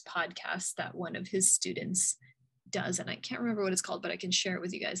to this podcast that one of his students does, and I can't remember what it's called, but I can share it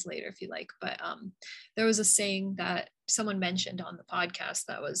with you guys later if you like. But there was a saying that someone mentioned on the podcast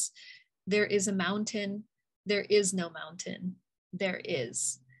that was, there is a mountain, there is no mountain, there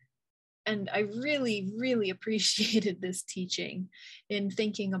is. And I really, really appreciated this teaching in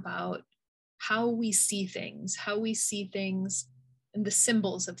thinking about how we see things and the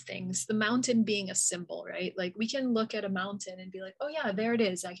symbols of things, the mountain being a symbol, right? Like we can look at a mountain and be like, oh yeah, there it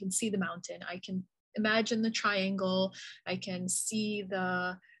is. I can see the mountain. I can imagine the triangle. I can see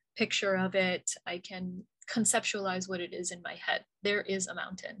the picture of it. I can conceptualize what it is in my head. There is a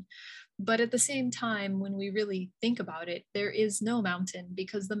mountain. But at the same time, when we really think about it, there is no mountain,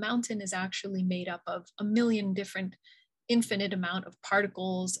 because the mountain is actually made up of a million different, infinite amount of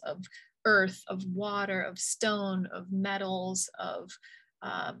particles of earth, of water, of stone, of metals, of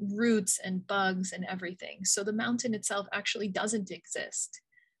roots and bugs and everything. So the mountain itself actually doesn't exist.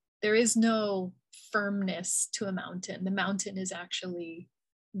 There is no firmness to a mountain. The mountain is actually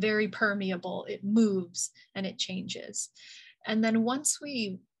very permeable. It moves and it changes. And then once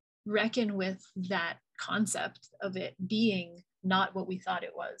we reckon with that concept of it being not what we thought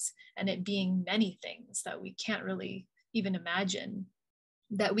it was, and it being many things that we can't really even imagine,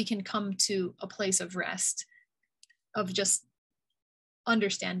 that we can come to a place of rest, of just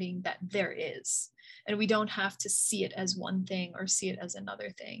understanding that there is. And we don't have to see it as one thing or see it as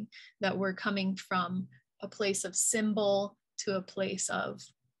another thing, that we're coming from a place of symbol to a place of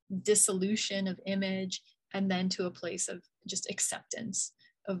dissolution of image, and then to a place of just acceptance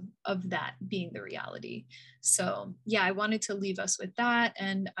of that being the reality. So yeah, I wanted to leave us with that,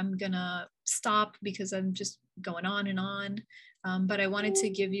 and I'm gonna stop because I'm just going on and on. But I wanted to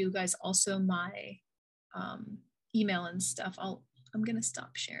give you guys also my email and stuff. I'm gonna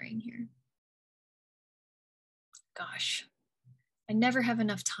stop sharing here. Gosh, I never have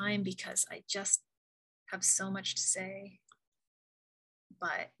enough time because I just have so much to say.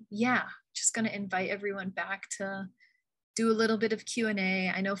 But yeah, just gonna invite everyone back to do a little bit of Q&A.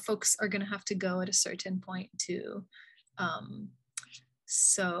 I know folks are gonna have to go at a certain point too.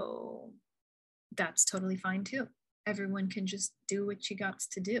 So that's totally fine too. Everyone can just do what you got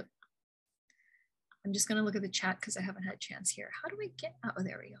to do. I'm just gonna look at the chat because I haven't had a chance here. How do we get, oh,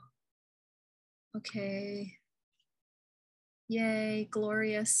 there we go. Okay. Yay,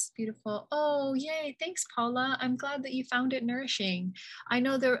 glorious, beautiful. Oh, yay, thanks, Paula. I'm glad that you found it nourishing. I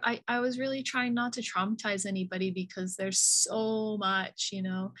know I was really trying not to traumatize anybody because there's so much, you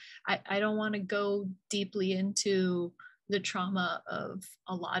know. I don't want to go deeply into the trauma of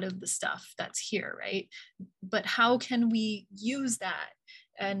a lot of the stuff that's here, right? But how can we use that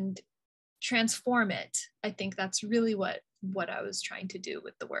and transform it? I think that's really what I was trying to do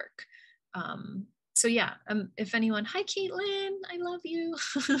with the work. So yeah, if anyone, hi Caitlin, I love you.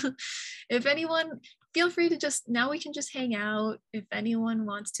 If anyone, feel free to just, now we can just hang out if anyone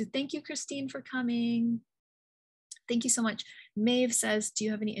wants to. Thank you, Christine, for coming. Thank you so much. Maeve says, do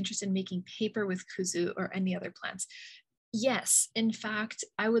you have any interest in making paper with kuzu or any other plants? Yes, in fact,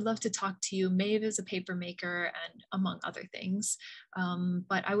 I would love to talk to you. Maeve is a paper maker and among other things,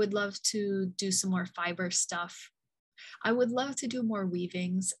 but I would love to do some more fiber stuff. I would love to do more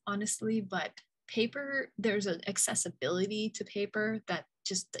weavings, honestly, but paper, there's an accessibility to paper that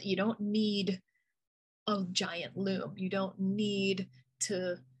just, you don't need a giant loom. You don't need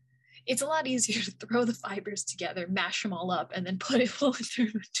to, it's a lot easier to throw the fibers together, mash them all up, and then put it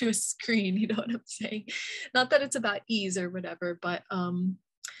through to a screen. You know what I'm saying? Not that it's about ease or whatever, but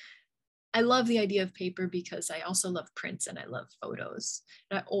I love the idea of paper because I also love prints and I love photos.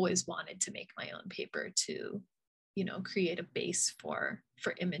 And I always wanted to make my own paper to, you know, create a base for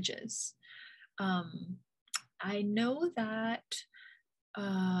images. I know that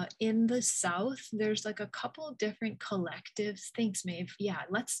in the South, there's like a couple of different collectives. Thanks, Maeve. Yeah,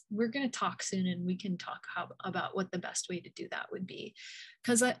 we're going to talk soon and we can talk about what the best way to do that would be.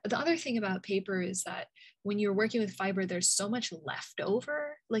 Because the other thing about paper is that when you're working with fiber, there's so much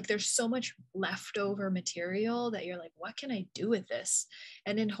leftover, like there's so much leftover material that you're like, what can I do with this?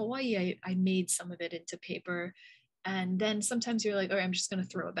 And in Hawaii, I made some of it into paper. And then sometimes you're like, all right, I'm just going to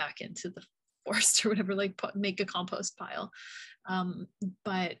throw it back into the forest or whatever, like make a compost pile.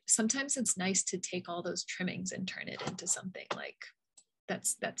 But sometimes it's nice to take all those trimmings and turn it into something like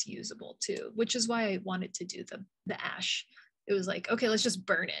that's usable too, which is why I wanted to do the ash. It was like, okay, let's just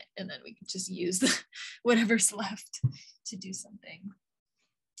burn it and then we can just use whatever's left to do something.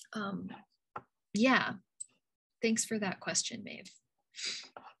 Yeah, thanks for that question, Maeve.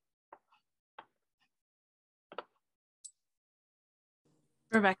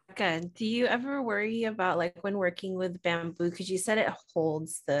 Rebecca, do you ever worry about like when working with bamboo, because you said it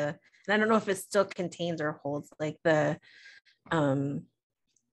holds and I don't know if it still contains or holds like the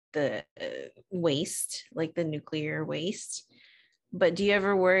waste, like the nuclear waste, but do you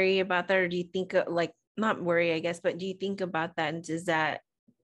ever worry about that, or do you think like, not worry, I guess, but do you think about that, and does that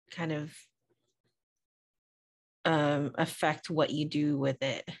kind of affect what you do with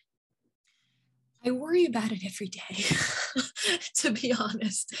it? I worry about it every day, to be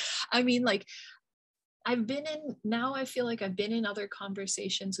honest. I mean, like, I feel like I've been in other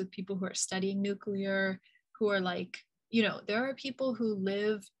conversations with people who are studying nuclear, who are like, you know, there are people who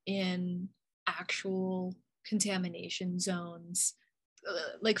live in actual contamination zones.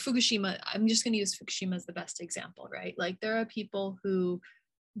 Like Fukushima, I'm just going to use Fukushima as the best example, right? Like there are people who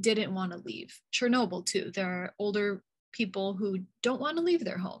didn't want to leave. Chernobyl too. There are older people who don't want to leave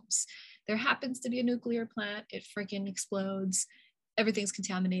their homes. There happens to be a nuclear plant, it freaking explodes, everything's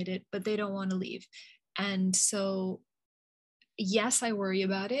contaminated, but they don't want to leave. And so, yes, I worry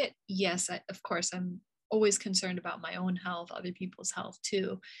about it. Yes, of course, I'm always concerned about my own health, other people's health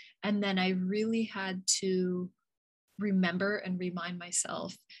too. And then I really had to remember and remind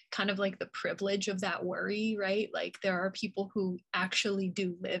myself kind of like the privilege of that worry, right? Like there are people who actually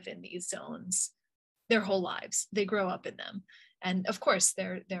do live in these zones their whole lives. They grow up in them. And of course,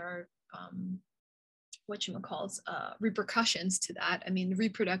 there are repercussions to that. I mean,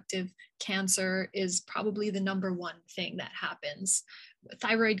 reproductive cancer is probably the number one thing that happens.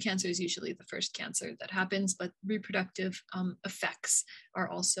 Thyroid cancer is usually the first cancer that happens, but reproductive effects are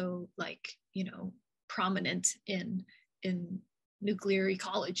also like, prominent in nuclear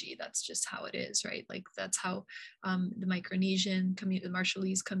ecology. That's just how it is, right? Like that's how the Micronesian community, the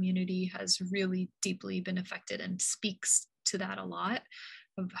Marshallese community has really deeply been affected and speaks to that a lot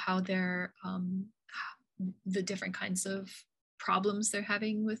of how they're the different kinds of problems they're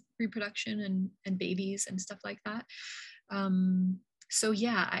having with reproduction and babies and stuff like that. So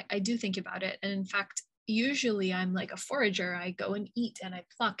yeah, I do think about it. And in fact, usually I'm like a forager. I go and eat and I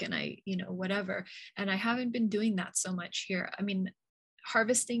pluck and I, whatever. And I haven't been doing that so much here. I mean,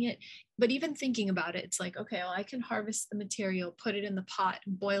 harvesting it, but even thinking about it, it's like, okay, well, I can harvest the material, put it in the pot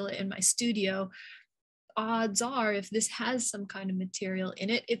and boil it in my studio. Odds are if this has some kind of material in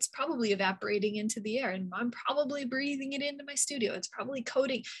it, it's probably evaporating into the air and I'm probably breathing it into my studio. It's probably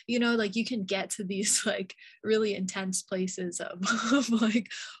coating, like you can get to these like really intense places of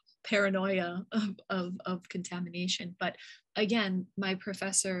like paranoia of contamination. But again, my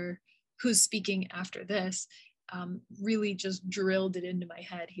professor who's speaking after this really just drilled it into my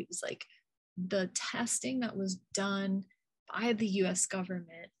head. He was like, the testing that was done by the US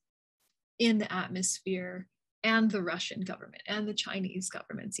government in the atmosphere and the Russian government and the Chinese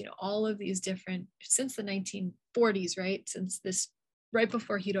governments, all of these different, since the 1940s, right? Since this, right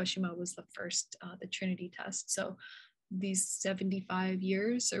before Hiroshima was the first, the Trinity test. So these 75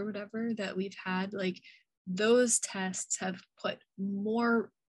 years or whatever that we've had, like those tests have put more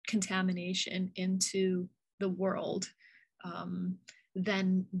contamination into the world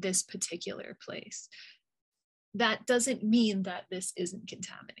than this particular place. That doesn't mean that this isn't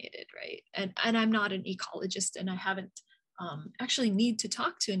contaminated, right? And I'm not an ecologist, and I haven't actually need to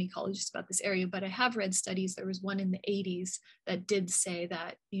talk to an ecologist about this area, but I have read studies. There was one in the 80s that did say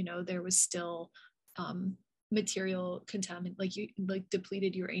that, there was still material contaminant, like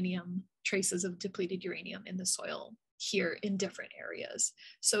depleted uranium, traces of depleted uranium in the soil here in different areas.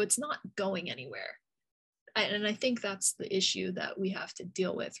 So it's not going anywhere. And I think that's the issue that we have to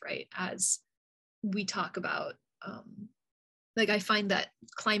deal with, right? As we talk about, like I find that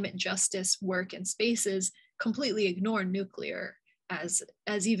climate justice work and spaces completely ignore nuclear as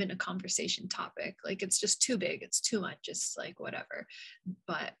even a conversation topic. Like it's just too big, it's too much, it's like whatever.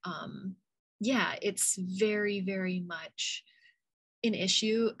 But yeah, it's very, very much an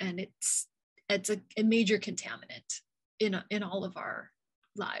issue, and it's a major contaminant in all of our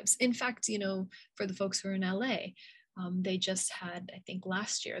lives. In fact, for the folks who are in LA, they just had, I think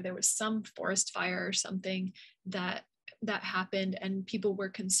last year, there was some forest fire or something that happened, and people were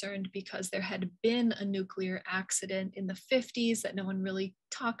concerned because there had been a nuclear accident in the 50s that no one really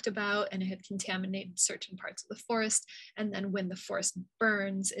talked about, and it had contaminated certain parts of the forest. And then when the forest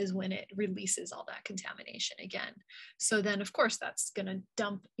burns is when it releases all that contamination again. So then of course that's going to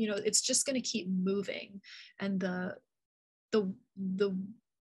dump, it's just going to keep moving, and the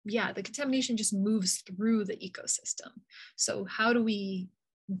contamination just moves through the ecosystem. So how do we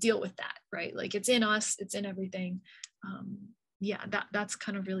deal with that, right? Like it's in us, it's in everything. That's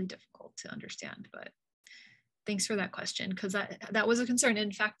kind of really difficult to understand, but thanks for that question, because that was a concern.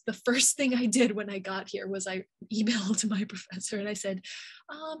 In fact, the first thing I did when I got here was I emailed my professor and I said,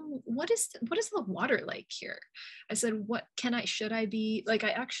 what is the water like here? I said, should I be, like,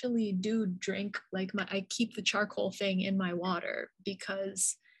 I actually do drink, like I keep the charcoal thing in my water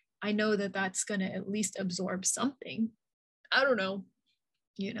because I know that that's going to at least absorb something. I don't know,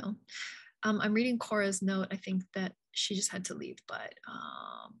 I'm reading Cora's note. I think that she just had to leave, but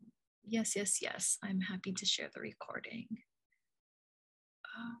yes, I'm happy to share the recording.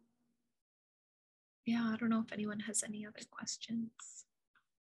 I don't know if anyone has any other questions.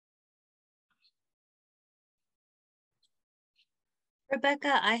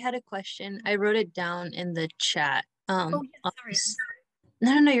 Rebecca, I had a question. I wrote it down in the chat. Sorry.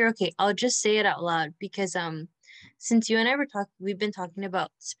 No, you're okay. I'll just say it out loud because since you and I we've been talking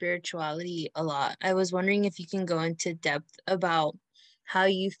about spirituality a lot. I was wondering if you can go into depth about how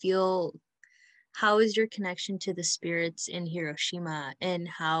you feel, how is your connection to the spirits in Hiroshima, and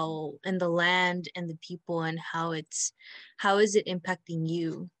the land and the people, and how is it impacting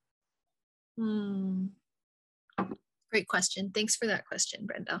you? Great question. Thanks for that question,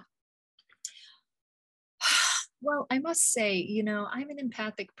 Brenda. Well, I must say, you know, I'm an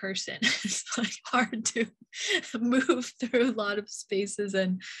empathic person. It's like hard to move through a lot of spaces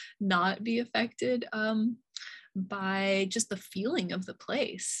and not be affected by just the feeling of the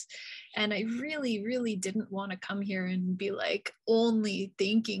place. And I really, really didn't want to come here and be like only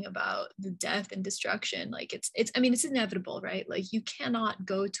thinking about the death and destruction. Like I mean, it's inevitable, right? Like you cannot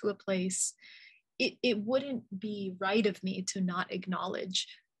go to a place. It wouldn't be right of me to not acknowledge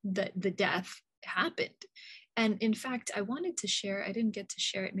that the death happened. And in fact, I wanted to share, I didn't get to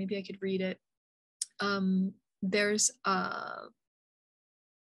share it. Maybe I could read it.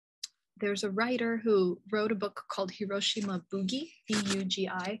 There's a writer who wrote a book called Hiroshima Bugi,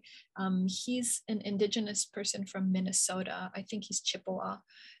 B-U-G-I. He's an indigenous person from Minnesota. I think he's Chippewa.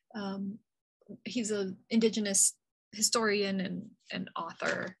 He's an indigenous historian and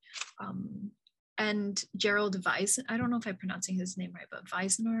author. And Gerald Weisen, I don't know if I'm pronouncing his name right, but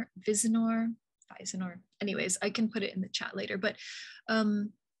Weisenor. Anyways, I can put it in the chat later. But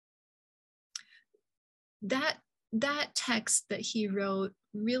that text that he wrote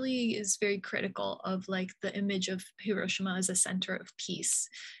really is very critical of like the image of Hiroshima as a center of peace,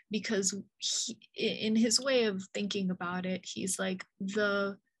 because in his way of thinking about it, he's like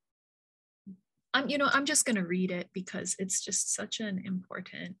I'm just gonna read it because it's just such an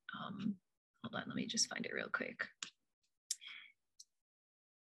important. Hold on, let me just find it real quick.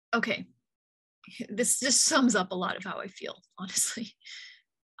 Okay, this just sums up a lot of how I feel, honestly.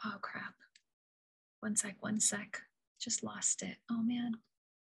 Oh crap. One sec. Just lost it. Oh man.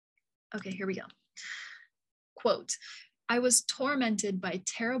 Okay, here we go. Quote, I was tormented by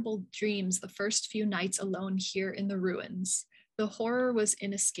terrible dreams the first few nights alone here in the ruins. The horror was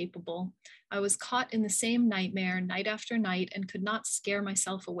inescapable. I was caught in the same nightmare night after night and could not scare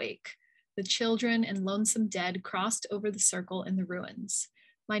myself awake. The children and lonesome dead crossed over the circle in the ruins.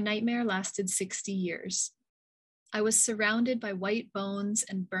 My nightmare lasted 60 years. I was surrounded by white bones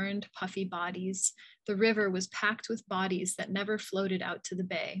and burned, puffy bodies. The river was packed with bodies that never floated out to the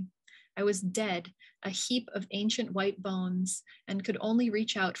bay. I was dead, a heap of ancient white bones, and could only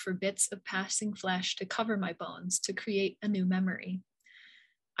reach out for bits of passing flesh to cover my bones to create a new memory.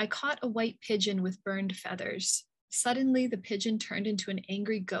 I caught a white pigeon with burned feathers. Suddenly, the pigeon turned into an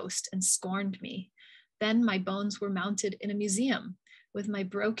angry ghost and scorned me. Then my bones were mounted in a museum with my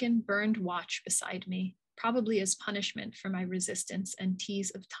broken, burned watch beside me, probably as punishment for my resistance and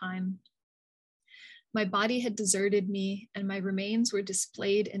tease of time. My body had deserted me, and my remains were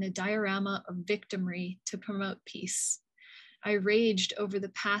displayed in a diorama of victimry to promote peace. I raged over the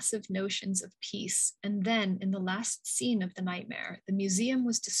passive notions of peace, and then, in the last scene of the nightmare, the museum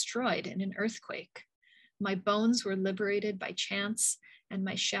was destroyed in an earthquake. My bones were liberated by chance, and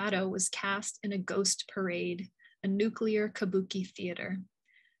my shadow was cast in a ghost parade, a nuclear kabuki theater.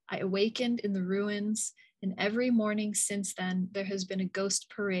 I awakened in the ruins, and every morning since then, there has been a ghost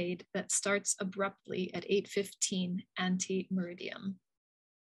parade that starts abruptly at 8:15 ante-meridium.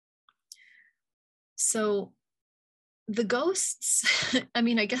 So the ghosts, I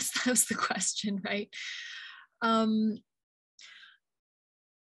mean, I guess that was the question, right?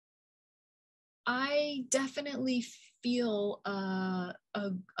 I definitely feel a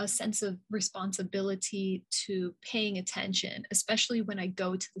sense of responsibility to paying attention, especially when I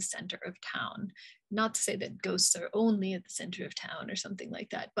go to the center of town. Not to say that ghosts are only at the center of town or something like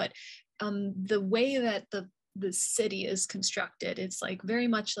that, but the way that the city is constructed, it's like very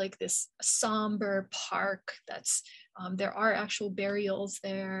much like this somber park that's there are actual burials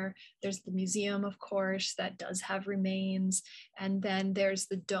there. There's the museum, of course, that does have remains. And then there's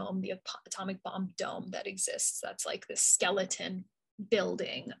the dome, the atomic bomb dome that exists. That's like this skeleton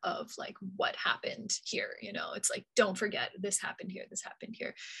building of like what happened here. You know, it's like, don't forget, this happened here, this happened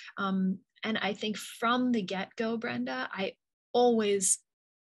here. And I think from the get-go, Brenda, I always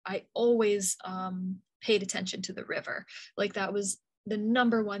paid attention to the river. Like that was the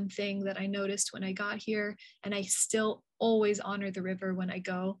number one thing that I noticed when I got here. And I still always honor the river when I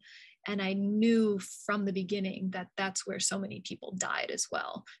go. And I knew from the beginning that that's where so many people died as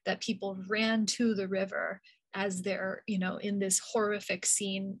well, that people ran to the river as they're, you know, in this horrific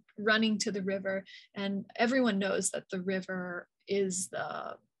scene, running to the river. And everyone knows that the river is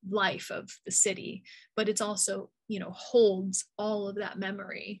the life of the city, but it's also, you know, holds all of that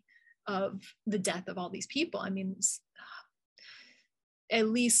memory of the death of all these people. I mean, at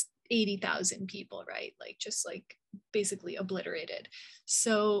least 80,000 people, right? Like just like basically obliterated.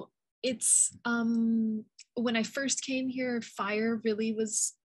 So it's, when I first came here, fire really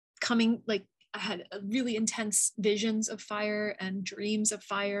was coming, like I had really intense visions of fire and dreams of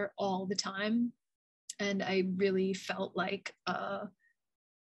fire all the time. And I really felt like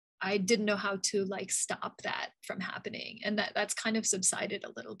I didn't know how to like stop that from happening. And that's kind of subsided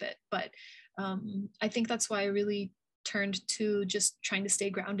a little bit. But I think that's why I really turned to just trying to stay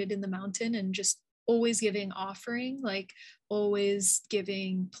grounded in the mountain and just always giving offering, like always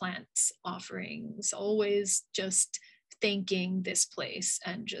giving plants offerings, always just thanking this place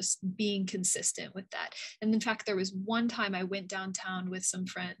and just being consistent with that. And in fact, there was one time I went downtown with some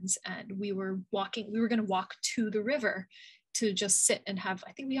friends and we were going to walk to the river to just sit and have,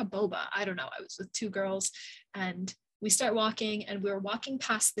 I think we have boba. I don't know. I was with two girls and we start walking and we were walking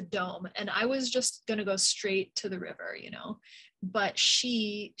past the dome and I was just going to go straight to the river, you know, but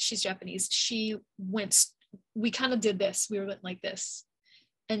she's Japanese. We kind of did this. We went like this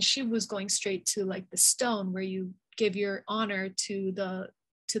and she was going straight to like the stone where you give your honor to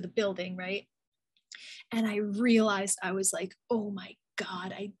the building, right? And I realized, I was like, oh my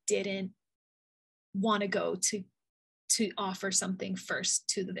God, I didn't want to go to offer something first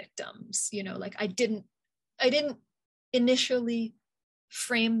to the victims, you know, like I didn't initially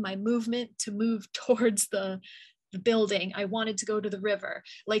frame my movement to move towards the building. I wanted to go to the river.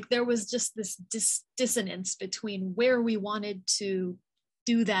 Like there was just this dissonance between where we wanted to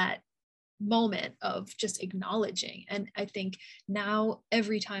do that moment of just acknowledging. And I think now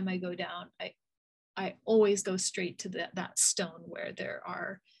every time I go down, I always go straight to that stone where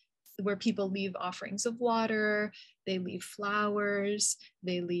people leave offerings of water, they leave flowers,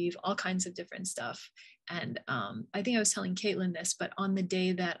 they leave all kinds of different stuff. And I think I was telling Caitlin this, but on the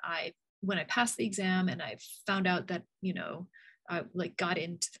day that when I passed the exam and I found out that, you know, I like got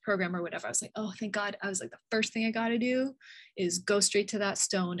into the program or whatever, I was like, oh, thank God. I was like, the first thing I got to do is go straight to that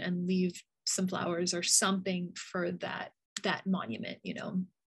stone and leave some flowers or something for that monument, you know.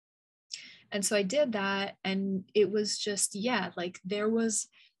 And so I did that, and it was just, yeah, like there was,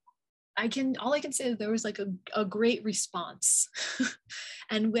 all I can say is there was like a great response.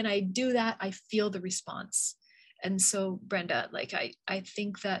 And when I do that, I feel the response. And so Brenda, like I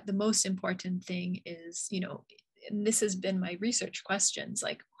think that the most important thing is, you know, and this has been my research questions,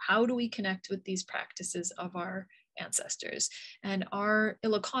 like how do we connect with these practices of our ancestors? And our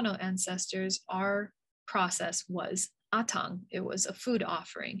Ilocano ancestors, our process was atang. It was a food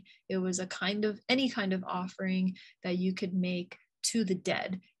offering. It was any kind of offering that you could make to the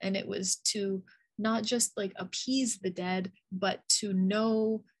dead. And it was to not just like appease the dead, but to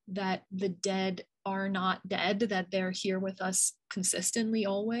know that the dead are not dead, that they're here with us consistently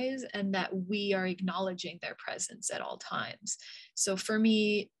always, and that we are acknowledging their presence at all times. So for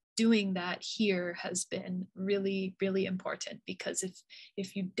me, doing that here has been really, really important, because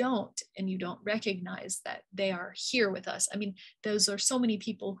if you don't, and you don't recognize that they are here with us, I mean, those are so many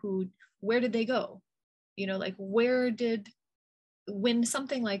people where did they go? You know, like when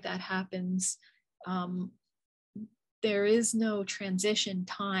something like that happens, there is no transition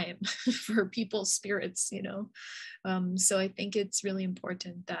time for people's spirits, you know? So I think it's really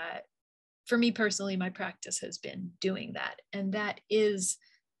important that, for me personally, my practice has been doing that. And that is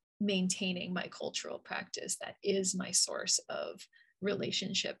maintaining my cultural practice. That is my source of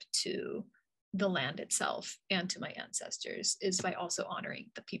relationship to the land itself and to my ancestors, is by also honoring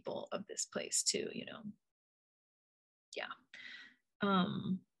the people of this place too, you know? Yeah.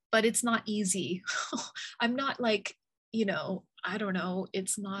 But it's not easy. I'm not like, you know, I don't know,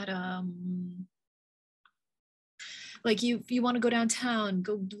 it's not like if you want to go downtown,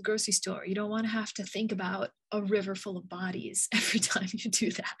 go to the grocery store, you don't want to have to think about a river full of bodies every time you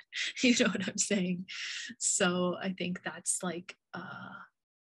do that. You know what I'm saying? So I think that's like,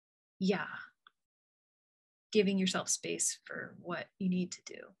 yeah, giving yourself space for what you need to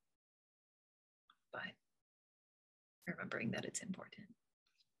do, but remembering that it's important.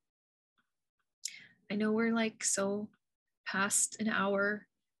 I know we're like so past an hour,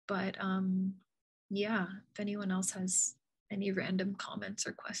 but yeah, if anyone else has any random comments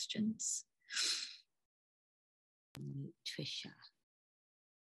or questions. Trisha.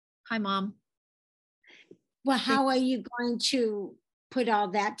 Hi, Mom. Well, how are you going to put all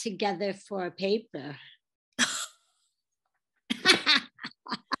that together for a paper?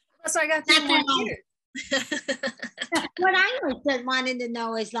 So I got 3 more years. What I was wanting to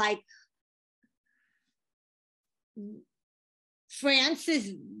know is like, France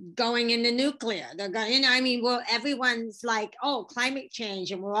is going into nuclear. They're going, you know, I mean, well, everyone's like, oh, climate change,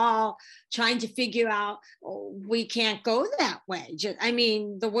 and we're all trying to figure out, oh, we can't go that way. I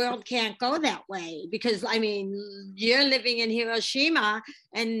mean, the world can't go that way, because I mean, you're living in Hiroshima,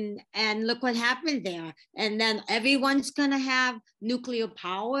 and look what happened there. And then everyone's gonna have nuclear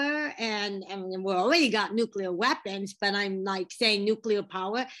power, and we already got nuclear weapons, but I'm like saying nuclear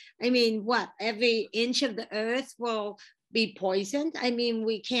power. I mean, what, every inch of the earth will be poisoned. I mean,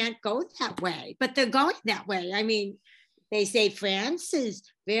 we can't go that way, but they're going that way. I mean, they say France is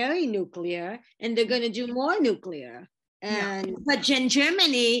very nuclear and they're going to do more nuclear. And but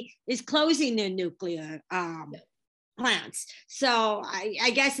Germany is closing their nuclear plants. So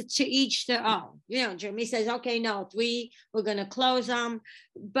I guess it's to each their own. You know, Germany says, okay, no, 3, we're going to close them.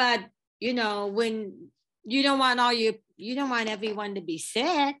 But, you know, when you don't want everyone to be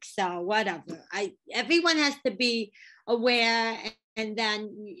sick. So whatever. Everyone has to be aware. And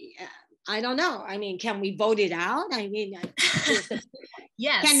then I don't know. I mean, can we vote it out? I mean,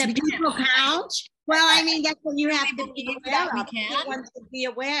 yes. Can the people count? Well, I mean, that's what you have to be aware that of. We can. Everyone should be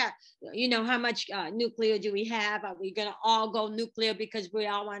aware. You know, how much nuclear do we have? Are we going to all go nuclear because we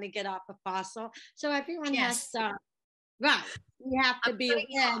all want to get off of fossil? So everyone has to, right. We have to be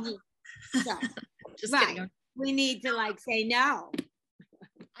aware. So, just right. kidding. We need to like say no.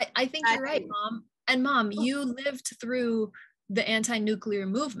 I think you're right, Mom. And Mom, you lived through the anti-nuclear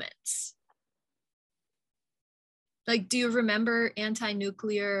movements. Like, do you remember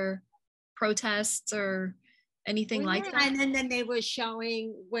anti-nuclear protests or anything like that? And then they were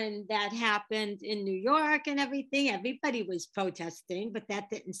showing when that happened in New York and everything, everybody was protesting, but that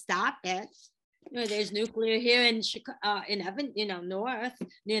didn't stop it. You know, there's nuclear here in Chicago, in Evan, you know, north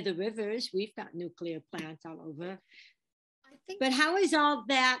near the rivers. We've got nuclear plants all over. But how is all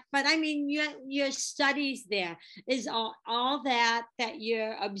that? But I mean, your studies there is all that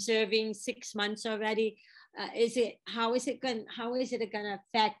you're observing 6 months already. How is it going to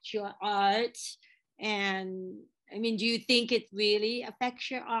affect your art? And I mean, do you think it really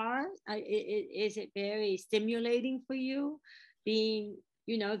affects your art? Is it very stimulating for you being,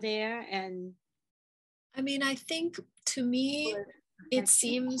 you know, there? And I mean, I think to me, it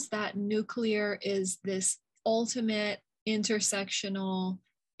seems that nuclear is this ultimate intersectional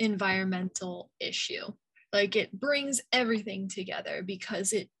environmental issue. Like, it brings everything together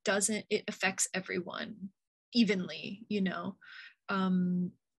because it affects everyone evenly, you know.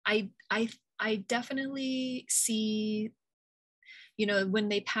 I definitely see, you know, when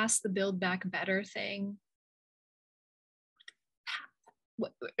they passed the Build Back Better thing,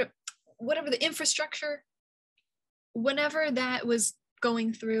 whatever the infrastructure, whenever that was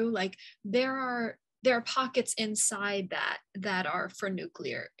going through, like there are pockets inside that are for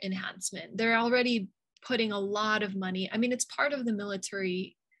nuclear enhancement. They're already putting a lot of money. I mean, it's part of the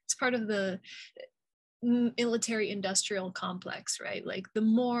military industrial complex, right? Like the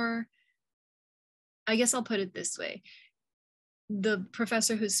more, I guess I'll put it this way. The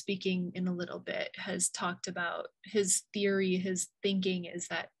professor who's speaking in a little bit has talked about his theory, his thinking is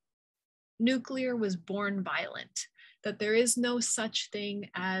that nuclear was born violent, that there is no such thing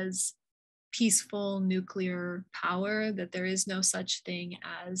as peaceful nuclear power, that there is no such thing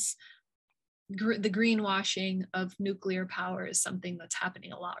as the greenwashing of nuclear power is something that's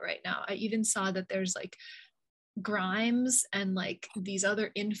happening a lot right now. I even saw that there's like Grimes and like these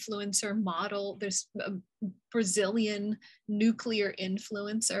other influencer model, there's a Brazilian nuclear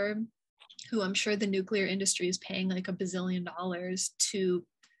influencer who I'm sure the nuclear industry is paying like $1 billion to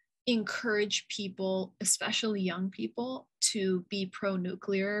encourage people, especially young people, to be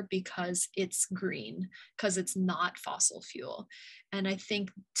pro-nuclear because it's green, because it's not fossil fuel. And I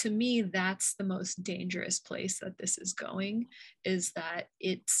think, to me, that's the most dangerous place that this is going, is that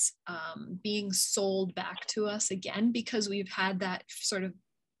it's being sold back to us again, because we've had that sort of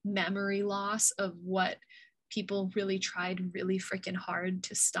memory loss of what people really tried really freaking hard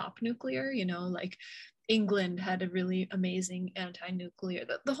to stop nuclear, you know, like England had a really amazing anti-nuclear,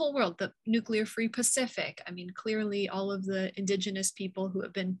 the whole world, the nuclear-free Pacific. I mean, clearly all of the indigenous people who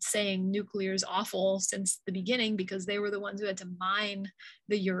have been saying nuclear is awful since the beginning, because they were the ones who had to mine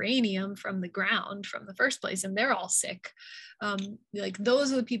the uranium from the ground from the first place, and they're all sick. Like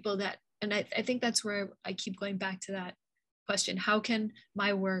those are the people that, and I think that's where I keep going back to that question. How can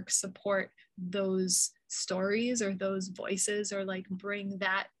my work support those stories or those voices, or like bring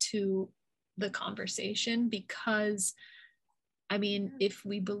that to the conversation? Because I mean, if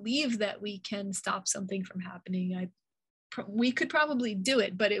we believe that we can stop something from happening, we could probably do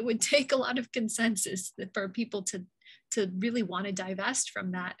it, but it would take a lot of consensus for people to really want to divest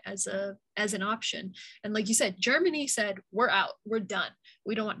from that as an option. And like you said, Germany said, we're out, we're done,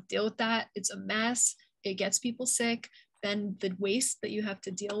 we don't want to deal with that, it's a mess, it gets people sick, then the waste that you have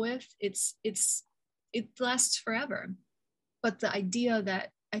to deal with, it lasts forever. But the idea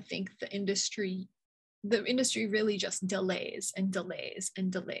that I think the industry really just delays and delays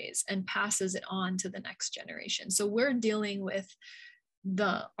and delays and passes it on to the next generation. So we're dealing with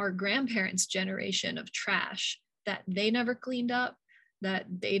our grandparents' generation of trash that they never cleaned up, that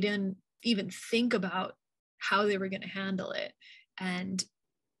they didn't even think about how they were going to handle it. And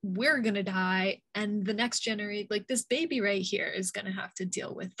we're going to die, and the next generation, like this baby right here, is going to have to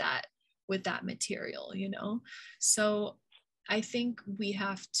deal with that material, you know? So I think we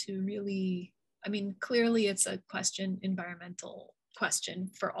have to really, I mean, clearly it's a question, environmental question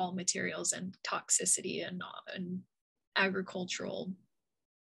for all materials, and toxicity and agricultural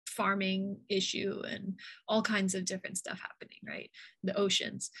farming issue and all kinds of different stuff happening, right? The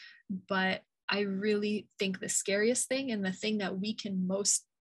oceans. But I really think the scariest thing, and the thing that we can most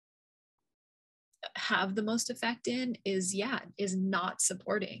have the most effect in, is not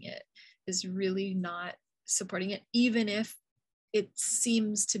supporting it, is really not supporting it, even if it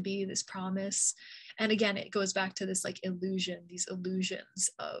seems to be this promise. And again, it goes back to this like these illusions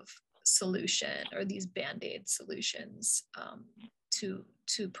of solution, or these band-aid solutions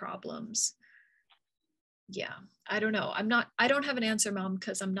to problems. Yeah, I don't know. I don't have an answer, Mom,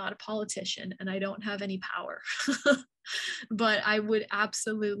 because I'm not a politician and I don't have any power. But I would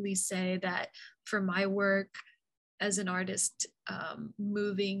absolutely say that for my work as an artist,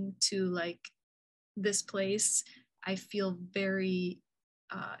 moving to like this place, I feel very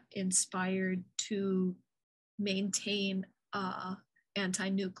inspired to maintain a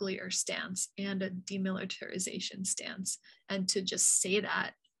anti-nuclear stance and a demilitarization stance, and to just say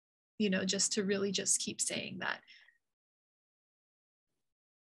that, you know, just to really just keep saying that.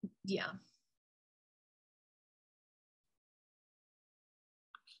 Yeah.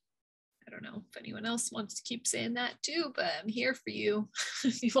 I don't know if anyone else wants to keep saying that too, but I'm here for you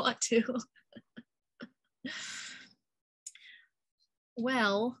if you want to.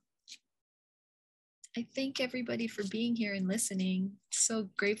 Well, I thank everybody for being here and listening. So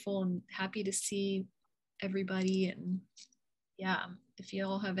grateful and happy to see everybody. And yeah, if you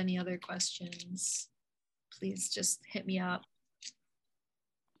all have any other questions, please just hit me up.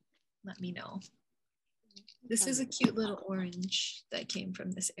 Let me know. This is a cute little orange that came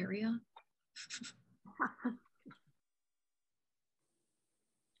from this area.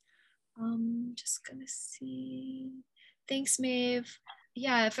 Just gonna see. Thanks, Maeve.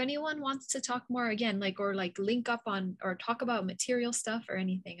 Yeah, if anyone wants to talk more again, like, or like link up on or talk about material stuff or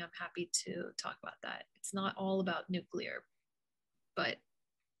anything, I'm happy to talk about that. It's not all about nuclear, but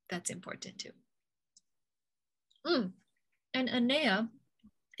that's important too. And Anea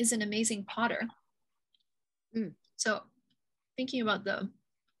is an amazing potter. So thinking about the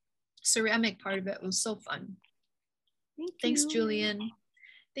ceramic part of it was so fun. Thanks, Julian.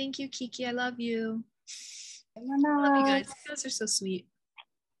 Thank you, Kiki. I love you. I love you guys. You guys are so sweet.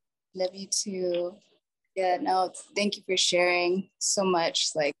 Love you too. Yeah, no, thank you for sharing so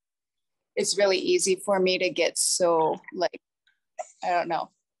much. Like, it's really easy for me to get so, like, I don't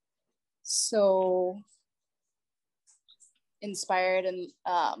know, so inspired and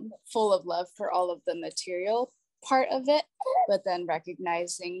full of love for all of the material part of it, but then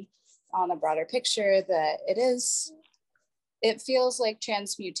recognizing on a broader picture that it feels like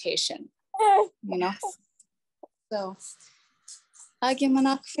transmutation, you know? So I'll give a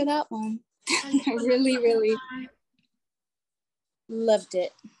knock for that one. I really, really loved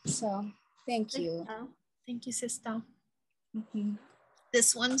it. So thank you. Thank you, sister.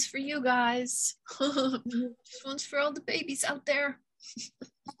 This one's for you guys. This one's for all the babies out there.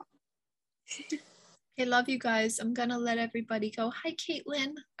 I love you guys. I'm gonna let everybody go. Hi,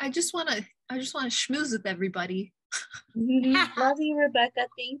 Caitlin. I just wanna schmooze with everybody. Love you, Rebecca.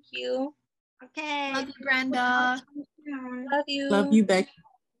 Thank you. Okay. Love you, Brenda. Love you. Love you, Beck.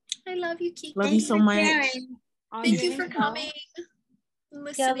 I love you, Kiki. Love you so much. Thank you for coming.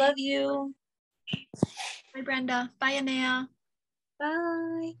 Yeah, love you. Bye, Brenda. Bye, Anea.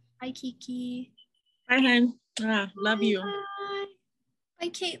 Bye. Bye, Kiki. Bye, hon. Love you. Bye. Bye,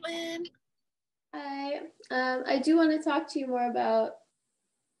 Caitlin. Hi. I do want to talk to you more about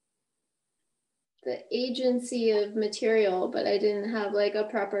the agency of material, but I didn't have like a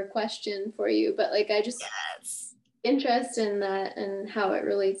proper question for you. But like, I just interest in that and how it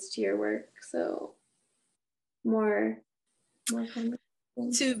relates to your work. So more conversation.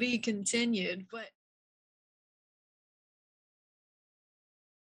 To be continued, but